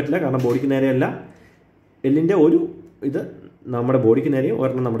പിടിച്ചാൽ പറ്റില്ല, കാരണം ബോഡിക്ക് നേരെയല്ല. എല്ലിൻ്റെ ഒരു ഇത് നമ്മുടെ ബോഡിക്ക് നേരെയും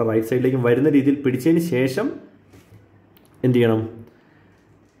ഒരെണ്ണം നമ്മുടെ റൈറ്റ് സൈഡിലേക്കും വരുന്ന രീതിയിൽ പിടിച്ചതിന് ശേഷം എന്ത് ചെയ്യണം?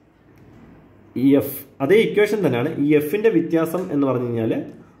 ഈ എഫ്, അതേ ഇക്വേഷൻ തന്നെയാണ്. ഈ എഫിൻ്റെ വ്യത്യാസം എന്ന് പറഞ്ഞു കഴിഞ്ഞാൽ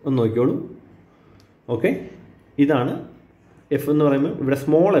ഒന്ന് നോക്കിയോളൂ. ഓക്കെ, ഇതാണ് എഫ് എന്ന് പറയുമ്പോൾ ഇവിടെ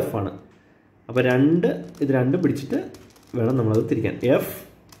സ്മോൾ എഫ് ആണ്. അപ്പോൾ ഇത് രണ്ടും പിടിച്ചിട്ട് വേണം നമ്മളത് തിരിക്കാൻ. എഫ്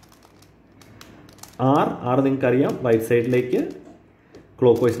ആർ നിങ്ങൾക്കറിയാം റൈറ്റ് സൈഡിലേക്ക്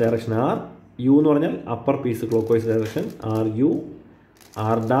clock vice direction R. U എന്ന് പറഞ്ഞാൽ upper piece clock vice direction are you,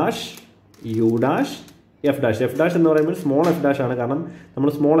 R dash you dash F dash. F dash എന്ന് പറയുമ്പോൾ സ്മോൾ എഫ് ഡാഷ് ആണ്, കാരണം നമ്മൾ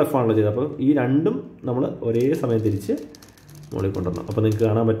സ്മോൾ എഫ് ആണല്ലോ ചെയ്തത്. അപ്പോൾ ഈ രണ്ടും നമ്മൾ ഒരേ സമയം തിരിച്ച് മുകളിൽ കൊണ്ടുവരണം. അപ്പോൾ നിങ്ങൾക്ക്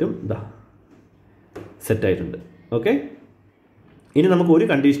കാണാൻ പറ്റും സെറ്റായിട്ടുണ്ട്. ഓക്കെ, ഇനി നമുക്ക് ഒരു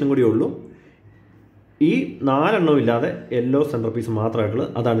കണ്ടീഷനും കൂടി ഉള്ളൂ. ഈ 4 എണ്ണവും ഇല്ലാതെ യെല്ലോ സെൻറ്റർ പീസ് മാത്രമായിട്ടുള്ളത്,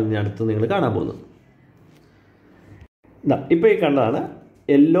 അതാണ് ഇനി അടുത്ത് നിങ്ങൾ കാണാൻ പോകുന്നത്. ഇപ്പോൾ ഈ കണ്ടതാണ്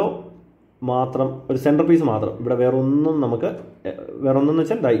യെല്ലോ മാത്രം, ഒരു സെൻറ്റർ പീസ് മാത്രം. ഇവിടെ വേറൊന്നും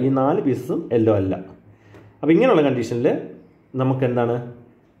വെച്ചാൽ ഈ 4 പീസസും യെല്ലോ അല്ല. അപ്പോൾ ഇങ്ങനെയുള്ള കണ്ടീഷനിൽ നമുക്ക് എന്താണ്,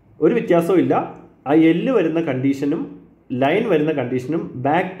 ഒരു വ്യത്യാസവും ഇല്ല. ആ എല്ല് വരുന്ന കണ്ടീഷനും ലൈൻ വരുന്ന കണ്ടീഷനും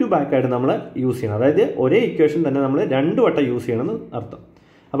ബാക്ക് ടു ബാക്ക് ആയിട്ട് നമ്മൾ യൂസ് ചെയ്യണം. അതായത് ഒരേ ഇക്വേഷൻ തന്നെ നമ്മൾ 2 വട്ടം യൂസ് ചെയ്യണമെന്ന് അർത്ഥം.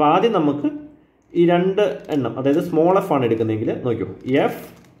 അപ്പോൾ ആദ്യം നമുക്ക് ഈ 2 എണ്ണം, അതായത് സ്മോൾ എഫ് ആണ് എടുക്കുന്നതെങ്കിൽ നോക്കൂ, F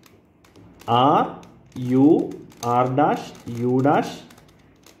are you are dash you dash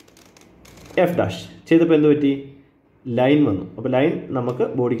F dash ചെയ്തപ്പോൾ എന്ത് പറ്റി? ലൈൻ വന്നു. അപ്പോൾ ലൈൻ നമുക്ക്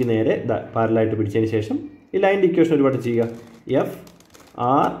ബോഡിക്ക് നേരെ പാരലായിട്ട് പിടിച്ചതിന് ശേഷം ഈ ലൈൻ്റെ ഇക്വേഷൻ ഒരു വട്ടം ചെയ്യുക. F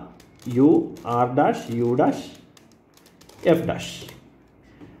are you are dash you dash F dash.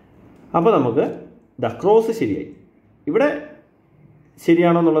 അപ്പോൾ നമുക്ക് ക്രോസ് ശരിയായി. ഇവിടെ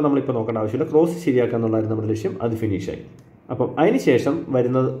ശരിയാണോ എന്നുള്ളത് നമ്മളിപ്പോൾ നോക്കേണ്ട ആവശ്യമില്ല. ക്രോസ് ശരിയാക്കുക എന്നുള്ളതായിരുന്നു നമ്മുടെ ലക്ഷ്യം, അത് ഫിനിഷായി. അപ്പം അതിന് ശേഷം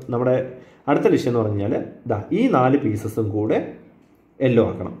വരുന്നത് നമ്മുടെ അടുത്ത ലക്ഷ്യം എന്ന് പറഞ്ഞാൽ ഈ 4 പീസസും കൂടെ യെല്ലോ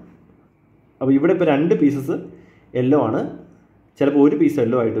ആക്കണം. അപ്പോൾ ഇവിടെ ഇപ്പോൾ 2 പീസസ് യെല്ലോ ആണ്. ചിലപ്പോൾ ഒരു പീസ്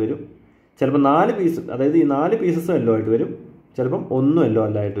യെല്ലോ ആയിട്ട് വരും, ചിലപ്പോൾ 4 പീസ്, അതായത് ഈ 4 പീസസും യെല്ലോ ആയിട്ട് വരും, ചിലപ്പം ഒന്നും യെല്ലോ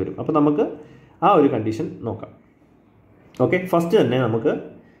അല്ലായിട്ട് വരും. അപ്പോൾ നമുക്ക് ആ ഒരു കണ്ടീഷൻ നോക്കാം. ഓക്കെ, ഫസ്റ്റ് തന്നെ നമുക്ക്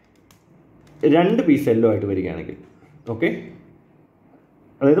 2 പീസ് യെല്ലോ ആയിട്ട് വരികയാണെങ്കിൽ, ഓക്കെ,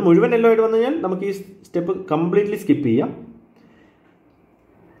 അതായത് മുഴുവൻ യെല്ലോ ആയിട്ട് വന്നു കഴിഞ്ഞാൽ നമുക്ക് ഈ സ്റ്റെപ്പ് കംപ്ലീറ്റ്ലി സ്കിപ്പ് ചെയ്യാം.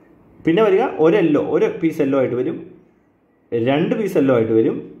 പിന്നെ വരിക ഒരു പീസ് യെല്ലോ ആയിട്ട് വരും, 2 പീസ് യെല്ലോ ആയിട്ട്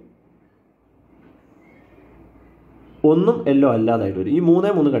വരും, ഒന്നും യെല്ലോ അല്ലാതായിട്ട് വരും. ഈ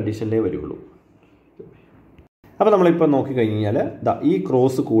 3 കണ്ടീഷനിലേ വരുള്ളൂ. അപ്പോൾ നമ്മളിപ്പോൾ നോക്കിക്കഴിഞ്ഞാൽ ഈ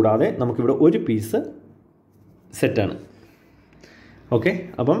ക്രോസ് കൂടാതെ നമുക്കിവിടെ ഒരു പീസ് സെറ്റാണ്. ഓക്കെ,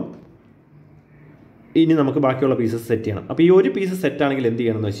 അപ്പം ഇനി നമുക്ക് ബാക്കിയുള്ള പീസസ് സെറ്റ് ചെയ്യണം. അപ്പോൾ ഈ ഒരു പീസ് സെറ്റാണെങ്കിൽ എന്ത്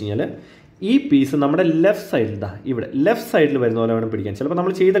ചെയ്യണം എന്ന് വെച്ച് കഴിഞ്ഞാൽ ഈ പീസ് നമ്മുടെ ലെഫ്റ്റ് സൈഡിൽ ഇവിടെ ലെഫ്റ്റ് സൈഡിൽ വരുന്ന പോലെ വേണം പിടിക്കാൻ. ചിലപ്പോൾ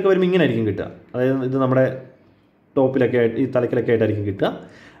നമ്മൾ ചെയ്തൊക്കെ വരുമ്പോൾ ഇങ്ങനെ ആയിരിക്കും കിട്ടുക, അതായത് ഇത് നമ്മുടെ ടോപ്പിലൊക്കെ ആയിട്ട് ഈ തലക്കിലൊക്കെ ആയിട്ടായിരിക്കും കിട്ടുക.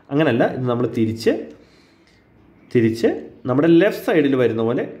 അങ്ങനെയല്ല, ഇത് നമ്മൾ തിരിച്ച് തിരിച്ച് നമ്മുടെ ലെഫ്റ്റ് സൈഡിൽ വരുന്ന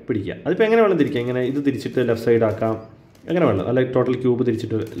പോലെ പിടിക്കുക. അതിപ്പോൾ എങ്ങനെ വേണം തിരിക്കുക, ഇങ്ങനെ ഇത് തിരിച്ചിട്ട് ലെഫ്റ്റ് സൈഡ് ആക്കാം, എങ്ങനെ വേണം, അല്ല ടോട്ടൽ ക്യൂബ്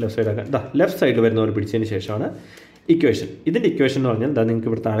തിരിച്ചിട്ട് ലെഫ്റ്റ് സൈഡ് ആക്കാം. ലെഫ്റ്റ് സൈഡിൽ വരുന്ന പോലെ പിടിച്ചതിന് ശേഷമാണ് ഇക്വേഷൻ. ഇതിൻ്റെ ഇക്വേഷൻ എന്ന് പറഞ്ഞാൽ നിങ്ങൾക്ക്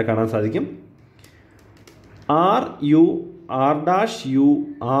ഇവിടെ താഴെ കാണാൻ സാധിക്കും. RU R',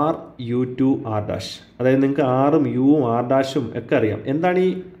 അതായത് നിങ്ങൾക്ക് ആറും യുവും R' ഒക്കെ അറിയാം. എന്താണ് ഈ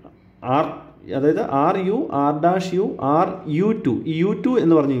ആർ, അതായത് RU R', RU2. ഈ U2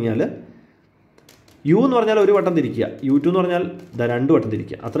 എന്ന് പറഞ്ഞു കഴിഞ്ഞാൽ, U എന്ന് പറഞ്ഞാൽ ഒരു വട്ടം തിരിക്കുക, U2 എന്ന് പറഞ്ഞാൽ 2 വട്ടം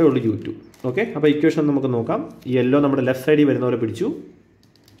തിരിക്കുക, അത്രയേ ഉള്ളൂ U2. ഓക്കെ, അപ്പോൾ ഇക്വേഷൻ നമുക്ക് നോക്കാം. ഈ യെല്ലോ നമ്മുടെ ലെഫ്റ്റ് സൈഡിൽ വരുന്ന പോലെ പിടിച്ചു.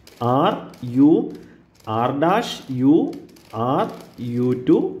 RU R', RU2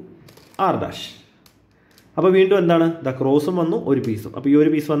 R'. അപ്പോൾ വീണ്ടും എന്താണ്, ക്രോസും വന്നു, ഒരു പീസും. അപ്പോൾ ഈ ഒരു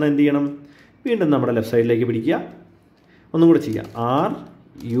പീസ് വന്നാൽ എന്ത് ചെയ്യണം, വീണ്ടും നമ്മുടെ ലെഫ്റ്റ് സൈഡിലേക്ക് പിടിക്കുക. ഒന്നും കൂടെ ചെയ്യുക.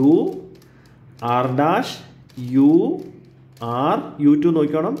 RU R', U2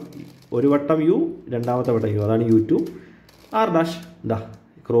 നോക്കണം, ഒരു വട്ടം U, രണ്ടാമത്തെ വട്ടം U, അതാണ് U2 R'.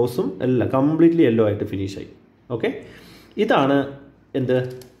 ക്രോസും എല്ലാം കംപ്ലീറ്റ്ലി യെല്ലോ ആയിട്ട് ഫിനിഷായി. ഓക്കെ, ഇതാണ് എന്ത്,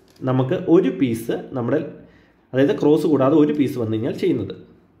 നമുക്ക് ഒരു പീസ് നമ്മുടെ, അതായത് ക്രോസ് കൂടാതെ ഒരു പീസ് വന്നു കഴിഞ്ഞാൽ ചെയ്യുന്നത്.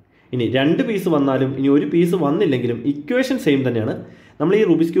 ഇനി 2 പീസ് വന്നാലും ഇനി ഒരു പീസ് വന്നില്ലെങ്കിലും ഇക്വേഷൻ സെയിം തന്നെയാണ്. നമ്മൾ ഈ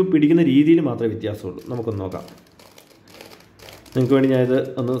റൂബിക്സ് ക്യൂബ് പിടിക്കുന്ന രീതിയിൽ മാത്രമേ വ്യത്യാസമുള്ളൂ. നമുക്കൊന്ന് നോക്കാം. നിങ്ങൾക്ക് വേണ്ടി ഞാനിത്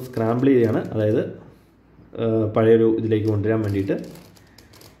ഒന്ന് സ്ക്രാമ്പിൾ ചെയ്യുകയാണ്, അതായത് പഴയൊരു ഇതിലേക്ക് കൊണ്ടുവരാൻ വേണ്ടിയിട്ട്.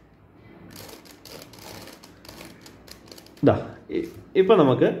 ഇപ്പോൾ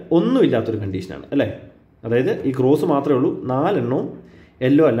നമുക്ക് ഒന്നുമില്ലാത്തൊരു കണ്ടീഷനാണ് അല്ലേ, അതായത് ഈ ക്രോസ് മാത്രമേ ഉള്ളൂ, 4 എണ്ണവും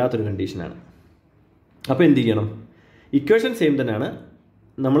യെല്ലോ അല്ലാത്തൊരു കണ്ടീഷനാണ്. അപ്പോൾ എന്ത് ചെയ്യണം, ഇക്വേഷൻ സെയിം തന്നെയാണ്.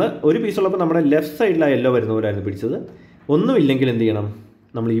 നമ്മൾ ഒരു പീസുള്ളപ്പോൾ നമ്മുടെ ലെഫ്റ്റ് സൈഡിൽ ആ യെല്ലോ വരുന്ന പോലെയായിരുന്നു പിടിച്ചത്. ഒന്നുമില്ലെങ്കിൽ എന്ത് ചെയ്യണം,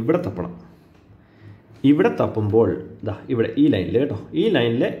 നമ്മൾ ഇവിടെ തപ്പണം. ഇവിടെ തപ്പുമ്പോൾ ഇവിടെ ഈ ലൈനിൽ കേട്ടോ, ഈ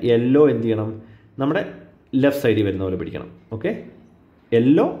ലൈനിൽ യെല്ലോ എന്ത് ചെയ്യണം, നമ്മുടെ ലെഫ്റ്റ് സൈഡിൽ വരുന്ന പോലെ പിടിക്കണം. ഓക്കെ,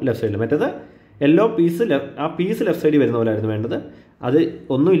 യെല്ലോ ലെഫ്റ്റ് സൈഡിൽ, മറ്റേത് യെല്ലോ പീസ് ആ പീസ് ലെഫ്റ്റ് സൈഡിൽ വരുന്ന പോലെ ആയിരുന്നു വേണ്ടത്. അത്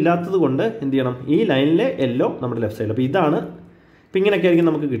ഒന്നും ഇല്ലാത്തത് കൊണ്ട് എന്ത് ചെയ്യണം, ഈ ലൈനിലെ യെല്ലോ നമ്മുടെ ലെഫ്റ്റ് സൈഡിൽ. അപ്പോൾ ഇതാണ്, ഇപ്പം ഇങ്ങനെയൊക്കെ ആയിരിക്കും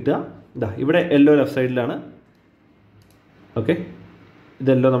നമുക്ക് കിട്ടുക. ഇവിടെ യെല്ലോ ലെഫ്റ്റ് സൈഡിലാണ്. ഓക്കെ, ഇത്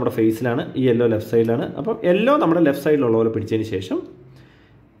യെല്ലോ നമ്മുടെ ഫേസിലാണ്, ഈ യെല്ലോ ലെഫ്റ്റ് സൈഡിലാണ്. അപ്പം യെല്ലോ നമ്മുടെ ലെഫ്റ്റ് സൈഡിലുള്ള പോലെ പിടിച്ചതിന് ശേഷം,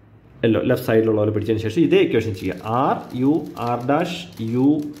 യെല്ലോ ലെഫ്റ്റ് സൈഡിലുള്ള പോലെ പിടിച്ചതിന് ശേഷം ഇതേ ഇക്വേഷൻ ചെയ്യുക. RU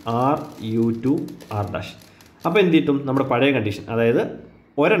R'U2 R'. അപ്പോൾ എന്ത് കിട്ടും, നമ്മുടെ പഴയ കണ്ടീഷൻ, അതായത്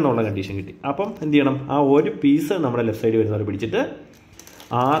ഒരെണ്ണമുള്ള കണ്ടീഷൻ കിട്ടി. അപ്പം എന്ത് ചെയ്യണം, ആ ഒരു പീസ് നമ്മുടെ ലെഫ്റ്റ് സൈഡിൽ വരുന്നവരെ പിടിച്ചിട്ട്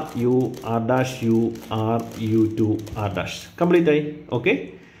RU R'U2 R'. കംപ്ലീറ്റ് ആയി. ഓക്കെ,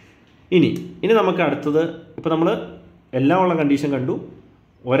 ഇനി നമുക്ക് അടുത്തത്, ഇപ്പോൾ നമ്മൾ എല്ലാം ഉള്ള കണ്ടീഷൻ കണ്ടു,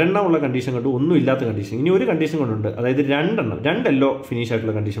 ഒരെണ്ണം ഉള്ള കണ്ടീഷൻ കണ്ടു, ഒന്നും ഇല്ലാത്ത കണ്ടീഷൻ. ഇനി ഒരു കണ്ടീഷൻ കൊണ്ടുണ്ട്, അതായത് 2 യെല്ലോ ഫിനിഷ്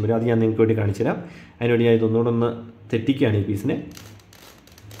ആയിട്ടുള്ള കണ്ടീഷൻ വരും. അത് ഞാൻ നിങ്ങൾക്ക് വേണ്ടി കാണിച്ചു തരാം. അതിനുവേണ്ടി ഞാൻ ഇതൊന്നുകൂടെ ഒന്ന് തെറ്റിക്കുകയാണ് ഈ പീസിനെ.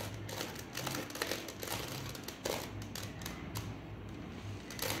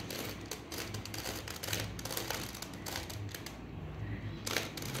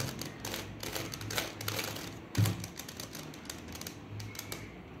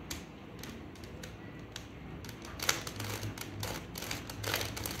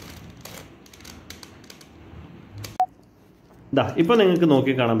 ഇപ്പോൾ നിങ്ങൾക്ക്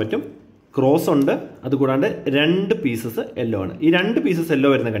നോക്കി കാണാൻ പറ്റും, ക്രോസ് ഉണ്ട്, അതുകൂടാണ്ട് 2 പീസസ് യെല്ലോ ആണ്. ഈ 2 പീസസ് യെല്ലോ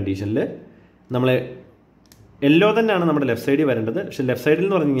വരുന്ന കണ്ടീഷനിൽ നമ്മൾ യെല്ലോ തന്നെയാണ് നമ്മുടെ ലെഫ്റ്റ് സൈഡിൽ വരേണ്ടത്. പക്ഷേ ലെഫ്റ്റ് സൈഡിൽ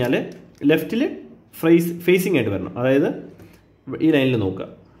എന്ന് പറഞ്ഞു കഴിഞ്ഞാൽ ലെഫ്റ്റിൽ ഫേസിങ് ആയിട്ട് വരണം. അതായത് ഈ ലൈനിൽ നോക്കുക,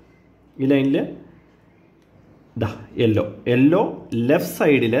 ഈ ലൈനിൽ യെല്ലോ ലെഫ്റ്റ്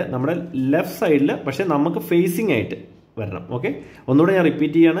സൈഡിൽ, നമ്മുടെ ലെഫ്റ്റ് സൈഡിൽ, പക്ഷേ നമുക്ക് ഫേസിങ് ആയിട്ട് വരണം. ഓക്കെ, ഒന്നുകൂടെ ഞാൻ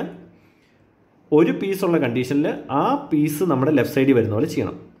റിപ്പീറ്റ് ചെയ്യാണ്. ഒരു പീസുള്ള കണ്ടീഷനിൽ ആ പീസ് നമ്മുടെ ലെഫ്റ്റ് സൈഡിൽ വരുന്ന പോലെ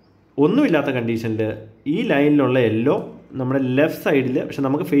ചെയ്യണം. ഒന്നുമില്ലാത്ത കണ്ടീഷനിൽ ഈ ലൈനിലുള്ള യെല്ലോ നമ്മുടെ ലെഫ്റ്റ് സൈഡിൽ, പക്ഷെ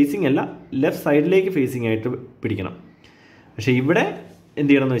നമുക്ക് ഫേസിങ് അല്ല, ലെഫ്റ്റ് സൈഡിലേക്ക് ഫേസിങ് ആയിട്ട് പിടിക്കണം. പക്ഷേ ഇവിടെ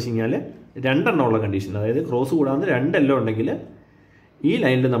എന്ത് ചെയ്യണം എന്ന് വെച്ച് കഴിഞ്ഞാൽ 2 എണ്ണമുള്ള കണ്ടീഷൻ, അതായത് ക്രോസ് കൂടാതെ 2 യെല്ലോ ഉണ്ടെങ്കിൽ ഈ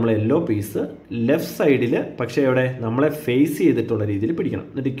ലൈനിൽ നമ്മൾ യെല്ലോ പീസ് ലെഫ്റ്റ് സൈഡിൽ, പക്ഷേ ഇവിടെ നമ്മളെ ഫേസ് ചെയ്തിട്ടുള്ള രീതിയിൽ പിടിക്കണം.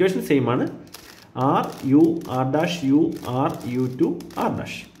 എന്നിട്ട് ഇക്വേഷൻ സെയിം ആണ്. RU R'U2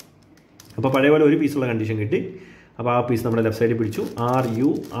 R'. അപ്പോൾ പഴയ പോലെ ഒരു പീസുള്ള കണ്ടീഷൻ കിട്ടി. അപ്പോൾ ആ പീസ് നമ്മുടെ ലെഫ്റ്റ് സൈഡിൽ പിടിച്ചു. RU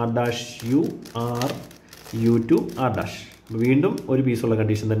R'U2 R'. വീണ്ടും ഒരു പീസുള്ള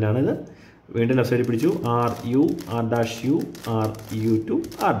കണ്ടീഷൻ തന്നെയാണിത്. വീണ്ടും ലെഫ്റ്റ് സൈഡിൽ പിടിച്ചു. RU R'U2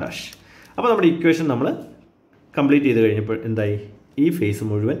 R'. അപ്പോൾ നമ്മുടെ ഇക്വേഷൻ നമ്മൾ കംപ്ലീറ്റ് ചെയ്ത് കഴിഞ്ഞപ്പോൾ എന്തായി, ഈ ഫേസ്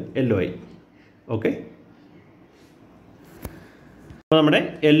മുഴുവൻ യെല്ലോ ആയി. ഓക്കെ, അപ്പോൾ നമ്മുടെ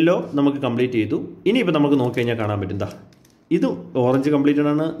യെല്ലോ നമുക്ക് കംപ്ലീറ്റ് ചെയ്തു. ഇനിയിപ്പോൾ നമുക്ക് നോക്കി കഴിഞ്ഞാൽ കാണാൻ പറ്റും, ഇത് ഓറഞ്ച് കംപ്ലീറ്റഡ്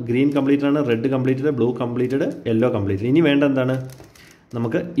ആണ്, ഗ്രീൻ കംപ്ലീറ്റഡ് ആണ്, red completed, blue completed, yellow completed. ഇനി വേണ്ട എന്താണ്,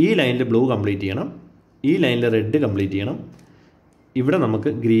 നമുക്ക് ഈ ലൈനിൽ ബ്ലൂ കംപ്ലീറ്റ് ചെയ്യണം, ഈ ലൈനിൽ റെഡ് കംപ്ലീറ്റ് ചെയ്യണം, ഇവിടെ നമുക്ക്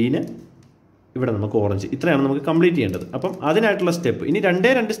ഗ്രീന് ഇവിടെ നമുക്ക് ഓറഞ്ച്. ഇത്രയാണ് നമുക്ക് കംപ്ലീറ്റ് ചെയ്യേണ്ടത്. അപ്പം അതിനായിട്ടുള്ള സ്റ്റെപ്പ് ഇനി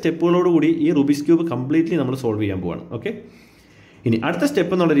 2 സ്റ്റെപ്പുകളോടുകൂടി ഈ റുബിക്സ് ക്യൂബ് കംപ്ലീറ്റ്ലി നമ്മൾ സോൾവ് ചെയ്യാൻ പോവാണ്. ഓക്കെ, ഇനി അടുത്ത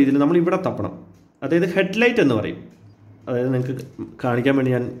സ്റ്റെപ്പ് എന്നുള്ള രീതിയിൽ നമ്മൾ ഇവിടെ തപ്പണം. അതായത് ഹെഡ്ലൈറ്റ് എന്ന് പറയും. അതായത് നിങ്ങൾക്ക് കാണിക്കാൻ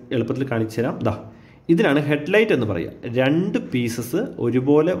വേണ്ടി ഞാൻ എളുപ്പത്തിൽ കാണിച്ചു തരാം. ദാ ഇതിനാണ് ഹെഡ്ലൈറ്റ് എന്ന് പറയുക. 2 പീസസ്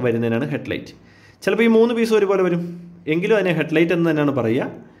ഒരുപോലെ വരുന്നതിനാണ് ഹെഡ്ലൈറ്റ്. ചിലപ്പോൾ ഈ 3 പീസ് ഒരുപോലെ വരും, എങ്കിലും അതിനെ ഹെഡ്ലൈറ്റ് എന്ന് തന്നെയാണ് പറയുക.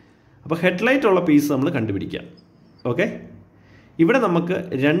 അപ്പോൾ ഹെഡ്ലൈറ്റ് ഉള്ള പീസ് നമ്മൾ കണ്ടുപിടിക്കുക. ഓക്കെ, ഇവിടെ നമുക്ക്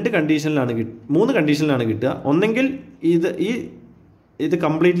 3 കണ്ടീഷനിലാണ് കിട്ടുക. ഒന്നെങ്കിൽ ഇത്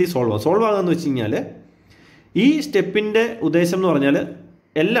കംപ്ലീറ്റ്ലി സോൾവ് ആകുമെന്ന് വെച്ച് കഴിഞ്ഞാൽ ഈ സ്റ്റെപ്പിൻ്റെ ഉദ്ദേശം എന്ന് പറഞ്ഞാൽ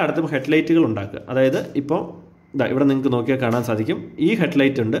എല്ലായിടത്തും ഹെഡ്ലൈറ്റുകൾ ഉണ്ടാക്കുക. അതായത് ഇപ്പോൾ ഇവിടെ നിങ്ങൾക്ക് നോക്കിയാൽ കാണാൻ സാധിക്കും, ഈ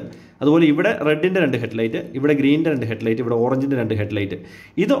ഹെഡ്ലൈറ്റ് ഉണ്ട്, അതുപോലെ ഇവിടെ റെഡിൻ്റെ 2 ഹെഡ്ലൈറ്റ്, ഇവിടെ ഗ്രീനിൻ്റെ 2 ഹെഡ്ലൈറ്റ്, ഇവിടെ ഓറഞ്ചിൻ്റെ 2 ഹെഡ്ലൈറ്റ്.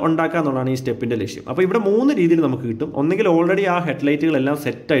 ഇത് ഉണ്ടാക്കുക എന്നുള്ളതാണ് ഈ സ്റ്റെപ്പിൻ്റെ ലക്ഷ്യം. അപ്പോൾ ഇവിടെ 3 രീതിയിൽ നമുക്ക് കിട്ടും. ഒന്നെങ്കിൽ ഓൾറെഡി ആ ഹെഡ്ലൈറ്റുകളെല്ലാം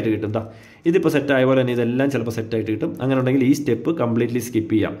സെറ്റായിട്ട് കിട്ടും. ഇതിപ്പോൾ സെറ്റായ പോലെ തന്നെ ഇതെല്ലാം ചിലപ്പോൾ സെറ്റായിട്ട് കിട്ടും. അങ്ങനെ ഉണ്ടെങ്കിൽ ഈ സ്റ്റെപ്പ് കംപ്ലീറ്റ്ലി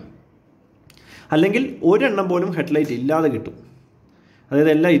സ്കിപ്പ് ചെയ്യാം. അല്ലെങ്കിൽ ഒരെണ്ണം പോലും ഹെഡ്ലൈറ്റ് ഇല്ലാതെ കിട്ടും.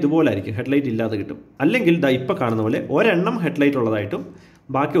 അതായത് എല്ലാം ഇതുപോലെ ആയിരിക്കും, ഹെഡ്ലൈറ്റ് ഇല്ലാതെ കിട്ടും. അല്ലെങ്കിൽ ഇപ്പോൾ കാണുന്ന പോലെ ഒരെണ്ണം ഹെഡ്ലൈറ്റ് ഉള്ളതായിട്ടും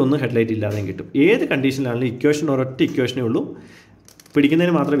ബാക്കി ഒന്നും ഹെഡ്ലൈറ്റ് ഇല്ലാതെയും കിട്ടും. ഏത് കണ്ടീഷനിലാണെങ്കിലും ഇക്വേഷൻ ഒരൊറ്റ ഇക്വേഷനേ ഉള്ളൂ,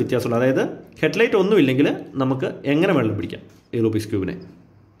 പിടിക്കുന്നതിന് മാത്രമേ വ്യത്യാസമുള്ളൂ. അതായത് ഹെഡ്ലൈറ്റ് ഒന്നും ഇല്ലെങ്കിൽ നമുക്ക് എങ്ങനെ വെള്ളം പിടിക്കാം ഈ റൂബിക്സ് ക്യൂബിനെ.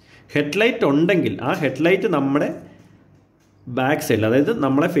 ഹെഡ്ലൈറ്റ് ഉണ്ടെങ്കിൽ ആ ഹെഡ്ലൈറ്റ് നമ്മുടെ ബാക്ക് സൈഡിൽ, അതായത്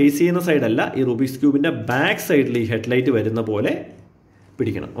നമ്മളെ ഫേസ് ചെയ്യുന്ന സൈഡല്ല, ഈ റൂബിക്സ് ക്യൂബിൻ്റെ ബാക്ക് സൈഡിൽ ഈ ഹെഡ്ലൈറ്റ് വരുന്ന പോലെ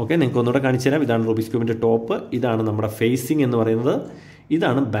പിടിക്കണം. ഓക്കെ, നിങ്ങൾക്ക് ഒന്നുകൂടെ കാണിച്ചു തരാം. ഇതാണ് റൂബിക്സ് ക്യൂബിൻ്റെ ടോപ്പ്, ഇതാണ് നമ്മുടെ ഫേസിങ് എന്ന് പറയുന്നത്,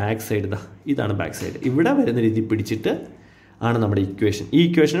 ഇതാണ് ബാക്ക് സൈഡ്. ഇതാണ് ബാക്ക് സൈഡ്. ഇവിടെ വരുന്ന രീതി പിടിച്ചിട്ട് ആണ് നമ്മുടെ ഇക്വേഷൻ. ഈ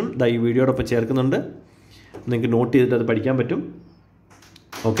ഇക്വേഷനും ഈ വീഡിയോടൊപ്പം ചേർക്കുന്നുണ്ട്, നിങ്ങൾക്ക് നോട്ട് ചെയ്തിട്ട് അത് പഠിക്കാൻ പറ്റും.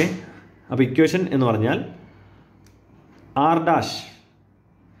 ഓക്കെ, അപ്പോൾ ഇക്വേഷൻ എന്ന് പറഞ്ഞാൽ R'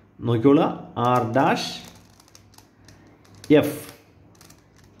 നോക്കിക്കോളുക, R' F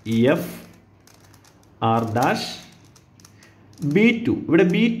R' B2. ഇവിടെ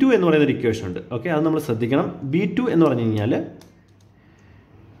B2 എന്ന് പറയുന്നൊരു ഇക്വേഷൻ ഉണ്ട്. ഓക്കെ, അത് നമ്മൾ ശ്രദ്ധിക്കണം. B2 എന്ന് പറഞ്ഞു കഴിഞ്ഞാൽ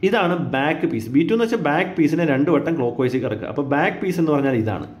ഇതാണ് ബാക്ക് പീസ്. B2 എന്ന് വെച്ചാൽ ബാക്ക് പീസിനെ 2 വട്ടം ക്ലോക്ക് വൈസ് കറക്കുക. അപ്പോൾ ബാക്ക് പീസ് എന്ന് പറഞ്ഞാൽ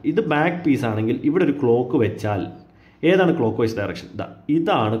ഇതാണ്. ഇത് ബാക്ക് പീസ് ആണെങ്കിൽ ഇവിടെ ഒരു ക്ലോക്ക് വെച്ചാൽ ഏതാണ് ക്ലോക്ക് വൈസ് ഡയറക്ഷൻ?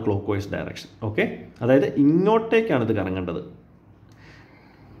 ഇതാണ് ക്ലോക്ക് വൈസ് ഡയറക്ഷൻ. ഓക്കെ, അതായത് ഇങ്ങോട്ടേക്കാണ് ഇത് കറങ്ങേണ്ടത്.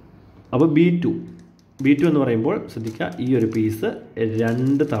 അപ്പോൾ B2 എന്ന് പറയുമ്പോൾ ശ്രദ്ധിക്കുക, ഈ ഒരു പീസ്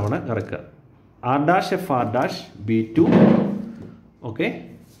 2 തവണ കറക്കുക. R' F R' B2. Okay,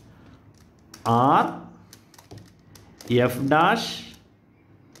 R F'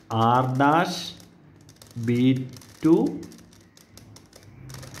 R' B2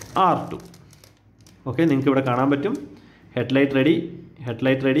 R2. Okay, നിങ്ങൾക്ക് ഇവിടെ കാണാൻ പറ്റും ഹെഡ്ലൈറ്റ് റെഡി.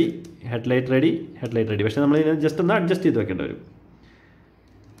 പക്ഷേ നമ്മൾ ഇതിനെ ജസ്റ്റ് ഒന്ന് അഡ്ജസ്റ്റ് ചെയ്ത് വെക്കേണ്ടി വരും.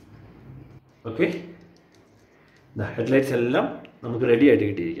 ഓക്കെ, ഹെഡ്ലൈറ്റ്സ് എല്ലാം നമുക്ക് റെഡി ആയിട്ട്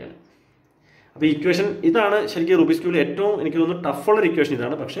കിട്ടിയിരിക്കുകയാണ്. അപ്പോൾ ഈ ഇക്വേഷൻ ഇതാണ് ശരിക്കും റൂബിക്സ് ക്യൂബിൽ ഏറ്റവും എനിക്ക് തോന്നുന്നു ടഫുള്ളൊരു ഇക്വേഷൻ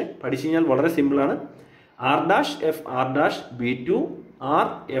ഇതാണ്. പക്ഷേ പഠിച്ചു കഴിഞ്ഞാൽ വളരെ സിമ്പിളാണ്. R' F R' B2 R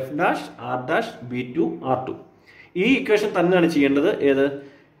F' R' B2 R2. ഈ ഇക്വേഷൻ തന്നെയാണ് ചെയ്യേണ്ടത്.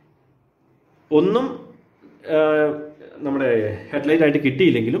 ഒന്നും നമ്മുടെ ഹെഡ്ലൈറ്റ് ആയിട്ട്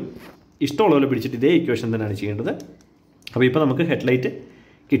കിട്ടിയില്ലെങ്കിലും ഇഷ്ടമുള്ള പോലെ പിടിച്ചിട്ട് ഇതേ ഇക്വേഷൻ തന്നെയാണ് ചെയ്യേണ്ടത്. അപ്പോൾ ഇപ്പോൾ നമുക്ക് ഹെഡ്ലൈറ്റ്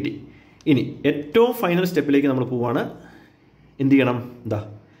കിട്ടി. ഇനി ഏറ്റവും ഫൈനൽ സ്റ്റെപ്പിലേക്ക് നമ്മൾ പോവുകയാണ്. എന്ത് ചെയ്യണം?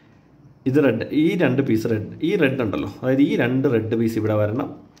 ഇത് റെഡ്, ഈ 2 പീസ് റെഡ് ഉണ്ടല്ലോ, അതായത് ഈ 2 റെഡ് പീസ് ഇവിടെ വരണം.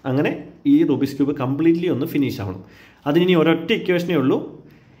 അങ്ങനെ ഈ റൂബിക്സ് ക്യൂബ് കംപ്ലീറ്റ്ലി ഒന്ന് ഫിനിഷ് ആവണം. അതിനി ഒരൊറ്റ ഇക്വേഷനേ ഉള്ളൂ.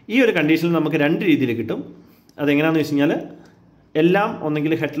 ഈ ഒരു കണ്ടീഷനിൽ നമുക്ക് 2 രീതിയിൽ കിട്ടും. അതെങ്ങനെയാണെന്ന് വെച്ച് കഴിഞ്ഞാൽ എല്ലാം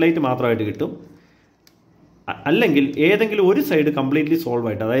ഒന്നെങ്കിൽ ഹെഡ്ലൈറ്റ് മാത്രമായിട്ട് കിട്ടും, അല്ലെങ്കിൽ ഏതെങ്കിലും ഒരു സൈഡ് കംപ്ലീറ്റ്ലി സോൾവ്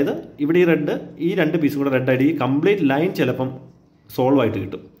ആയിട്ട്, അതായത് ഇവിടെ ഈ 2 പീസും കൂടെ റെഡായിട്ട് ഈ കംപ്ലീറ്റ് ലൈൻ ചിലപ്പം സോൾവ് ആയിട്ട്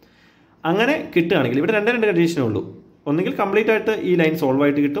കിട്ടും. അങ്ങനെ കിട്ടുകയാണെങ്കിൽ ഇവിടെ 2 കണ്ടീഷനേ ഉള്ളൂ. ഒന്നെങ്കിൽ കംപ്ലീറ്റ് ആയിട്ട് ഈ ലൈൻ സോൾവ്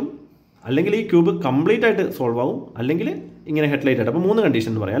ആയിട്ട് കിട്ടും, അല്ലെങ്കിൽ ഈ ക്യൂബ് കംപ്ലീറ്റ് ആയിട്ട് സോൾവ് ആവും, അല്ലെങ്കിൽ ഇങ്ങനെ ഹെഡ്ലൈറ്റ് ആയിട്ട്. അപ്പോൾ 3 കണ്ടീഷൻ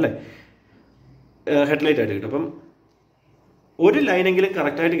എന്ന് പറയാം അല്ലേ, ഹെഡ്ലൈറ്റ് ആയിട്ട് കിട്ടും. അപ്പം ഒരു ലൈനെങ്കിലും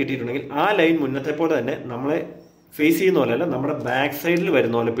കറക്റ്റായിട്ട് കിട്ടിയിട്ടുണ്ടെങ്കിൽ ആ ലൈൻ മുന്നത്തെ പോലെ തന്നെ നമ്മളെ ഫേസ് ചെയ്യുന്ന പോലെയല്ല, നമ്മുടെ ബാക്ക് സൈഡിൽ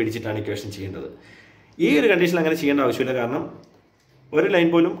വരുന്ന പോലെ പിടിച്ചിട്ടാണ് ഇക്വേഷൻ ചെയ്യേണ്ടത്. ഈ ഒരു കണ്ടീഷനിൽ അങ്ങനെ ചെയ്യേണ്ട ആവശ്യമില്ല, കാരണം ഒരു ലൈൻ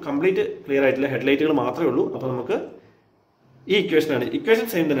പോലും കംപ്ലീറ്റ് ക്ലിയർ ആയിട്ടില്ല, ഹെഡ്ലൈറ്റുകൾ മാത്രമേ ഉള്ളൂ. അപ്പോൾ നമുക്ക് ഈ ഇക്വേഷൻ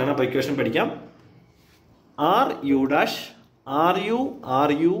സെയിം തന്നെയാണ്. അപ്പോൾ ഇക്വേഷൻ പഠിക്കാം. RU' RU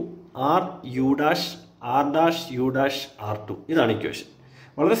RU RU' R' U' R2. ഇതാണ് ഇക്വേഷൻ.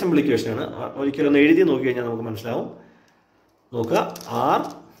 വളരെ സിമ്പിൾ ഇക്വേഷനാണ്. ഒരിക്കലും ഒന്ന് എഴുതി നോക്കി കഴിഞ്ഞാൽ നമുക്ക് മനസ്സിലാവും. നോക്കുക,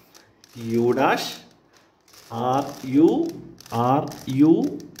 RU' RU RU RU'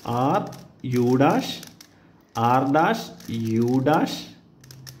 R' U'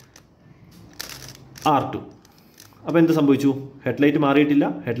 R2. അപ്പോൾ എന്ത് സംഭവിച്ചു? ഹെഡ്ലൈറ്റ് മാറിയിട്ടില്ല,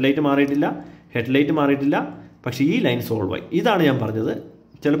 പക്ഷേ ഈ ലൈൻ സോൾവ് ആയി. ഇതാണ് ഞാൻ പറഞ്ഞത്.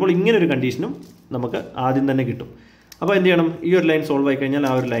 ചിലപ്പോൾ ഇങ്ങനൊരു കണ്ടീഷനും നമുക്ക് ആദ്യം തന്നെ കിട്ടും. അപ്പോൾ എന്ത് ചെയ്യണം, ഈ ഒരു ലൈൻ സോൾവ് ആയി കഴിഞ്ഞാൽ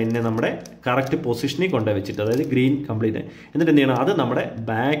ആ ഒരു ലൈനിനെ നമ്മുടെ കറക്റ്റ് പൊസിഷനിൽ കൊണ്ടുപോയി വെച്ചിട്ട്, അതായത് ഗ്രീൻ കംപ്ലീറ്റ് ആയി, എന്നിട്ട് എന്ത് ചെയ്യണം, അത് നമ്മുടെ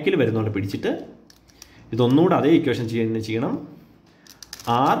ബാക്കിൽ വരുന്നതുകൊണ്ട് പിടിച്ചിട്ട് ഇതൊന്നുകൂടെ അതേ ഇക്വേഷൻ ചെയ്യണം.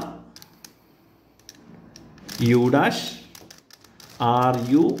 Are you dash are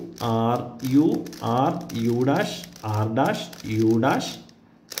you are you are you dash R dash you dash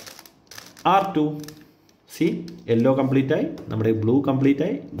R2. C yellow complete ആയി, നമ്മുടെ ബ്ലൂ കംപ്ലീറ്റ്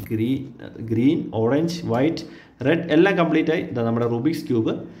ആയി, ഗ്രീൻ ഓറഞ്ച് വൈറ്റ് റെഡ് എല്ലാം കംപ്ലീറ്റ് ആയി. ഇതാ നമ്മുടെ റൂബിക്സ്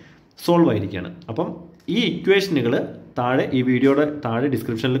ക്യൂബ് സോൾവ് ആയിരിക്കുകയാണ്. അപ്പം ഈ ഇക്വേഷനുകൾ താഴെ ഈ വീഡിയോയുടെ താഴെ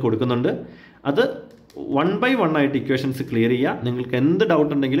ഡിസ്ക്രിപ്ഷനിൽ കൊടുക്കുന്നുണ്ട്. അത് 1 by 1 ആയിട്ട് ഇക്വേഷൻസ് ക്ലിയർ ചെയ്യുക. നിങ്ങൾക്ക് എന്ത്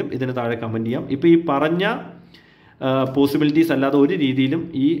ഡൗട്ട് ഉണ്ടെങ്കിലും ഇതിന് താഴെ കമൻറ്റ് ചെയ്യാം. ഇപ്പോൾ ഈ പറഞ്ഞ പോസിബിലിറ്റീസ് അല്ലാതെ ഒരു രീതിയിലും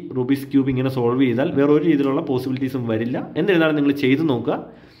ഈ റൂബിക്സ് ക്യൂബ് ഇങ്ങനെ സോൾവ് ചെയ്താൽ വേറെ ഒരു രീതിയിലുള്ള പോസിബിലിറ്റീസും വരില്ല. എന്നിരുന്നാലും നിങ്ങൾ ചെയ്ത് നോക്കുക.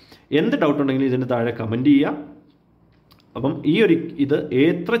 എന്ത് ഡൗട്ട് ഉണ്ടെങ്കിലും ഇതിന് താഴെ കമൻറ്റ് ചെയ്യുക. അപ്പം ഇത്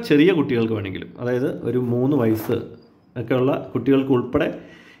എത്ര ചെറിയ കുട്ടികൾക്ക് വേണമെങ്കിലും, അതായത് ഒരു 3 വയസ്സ് ഒക്കെയുള്ള കുട്ടികൾക്ക് ഉൾപ്പെടെ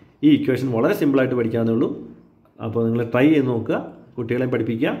ഈ ഇക്വേഷൻ വളരെ സിമ്പിളായിട്ട് പഠിക്കാവുന്നേ ഉള്ളൂ. അപ്പോൾ നിങ്ങൾ ട്രൈ ചെയ്ത് നോക്കുക, കുട്ടികളെ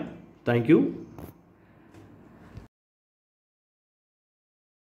പഠിപ്പിക്കുക. Thank you.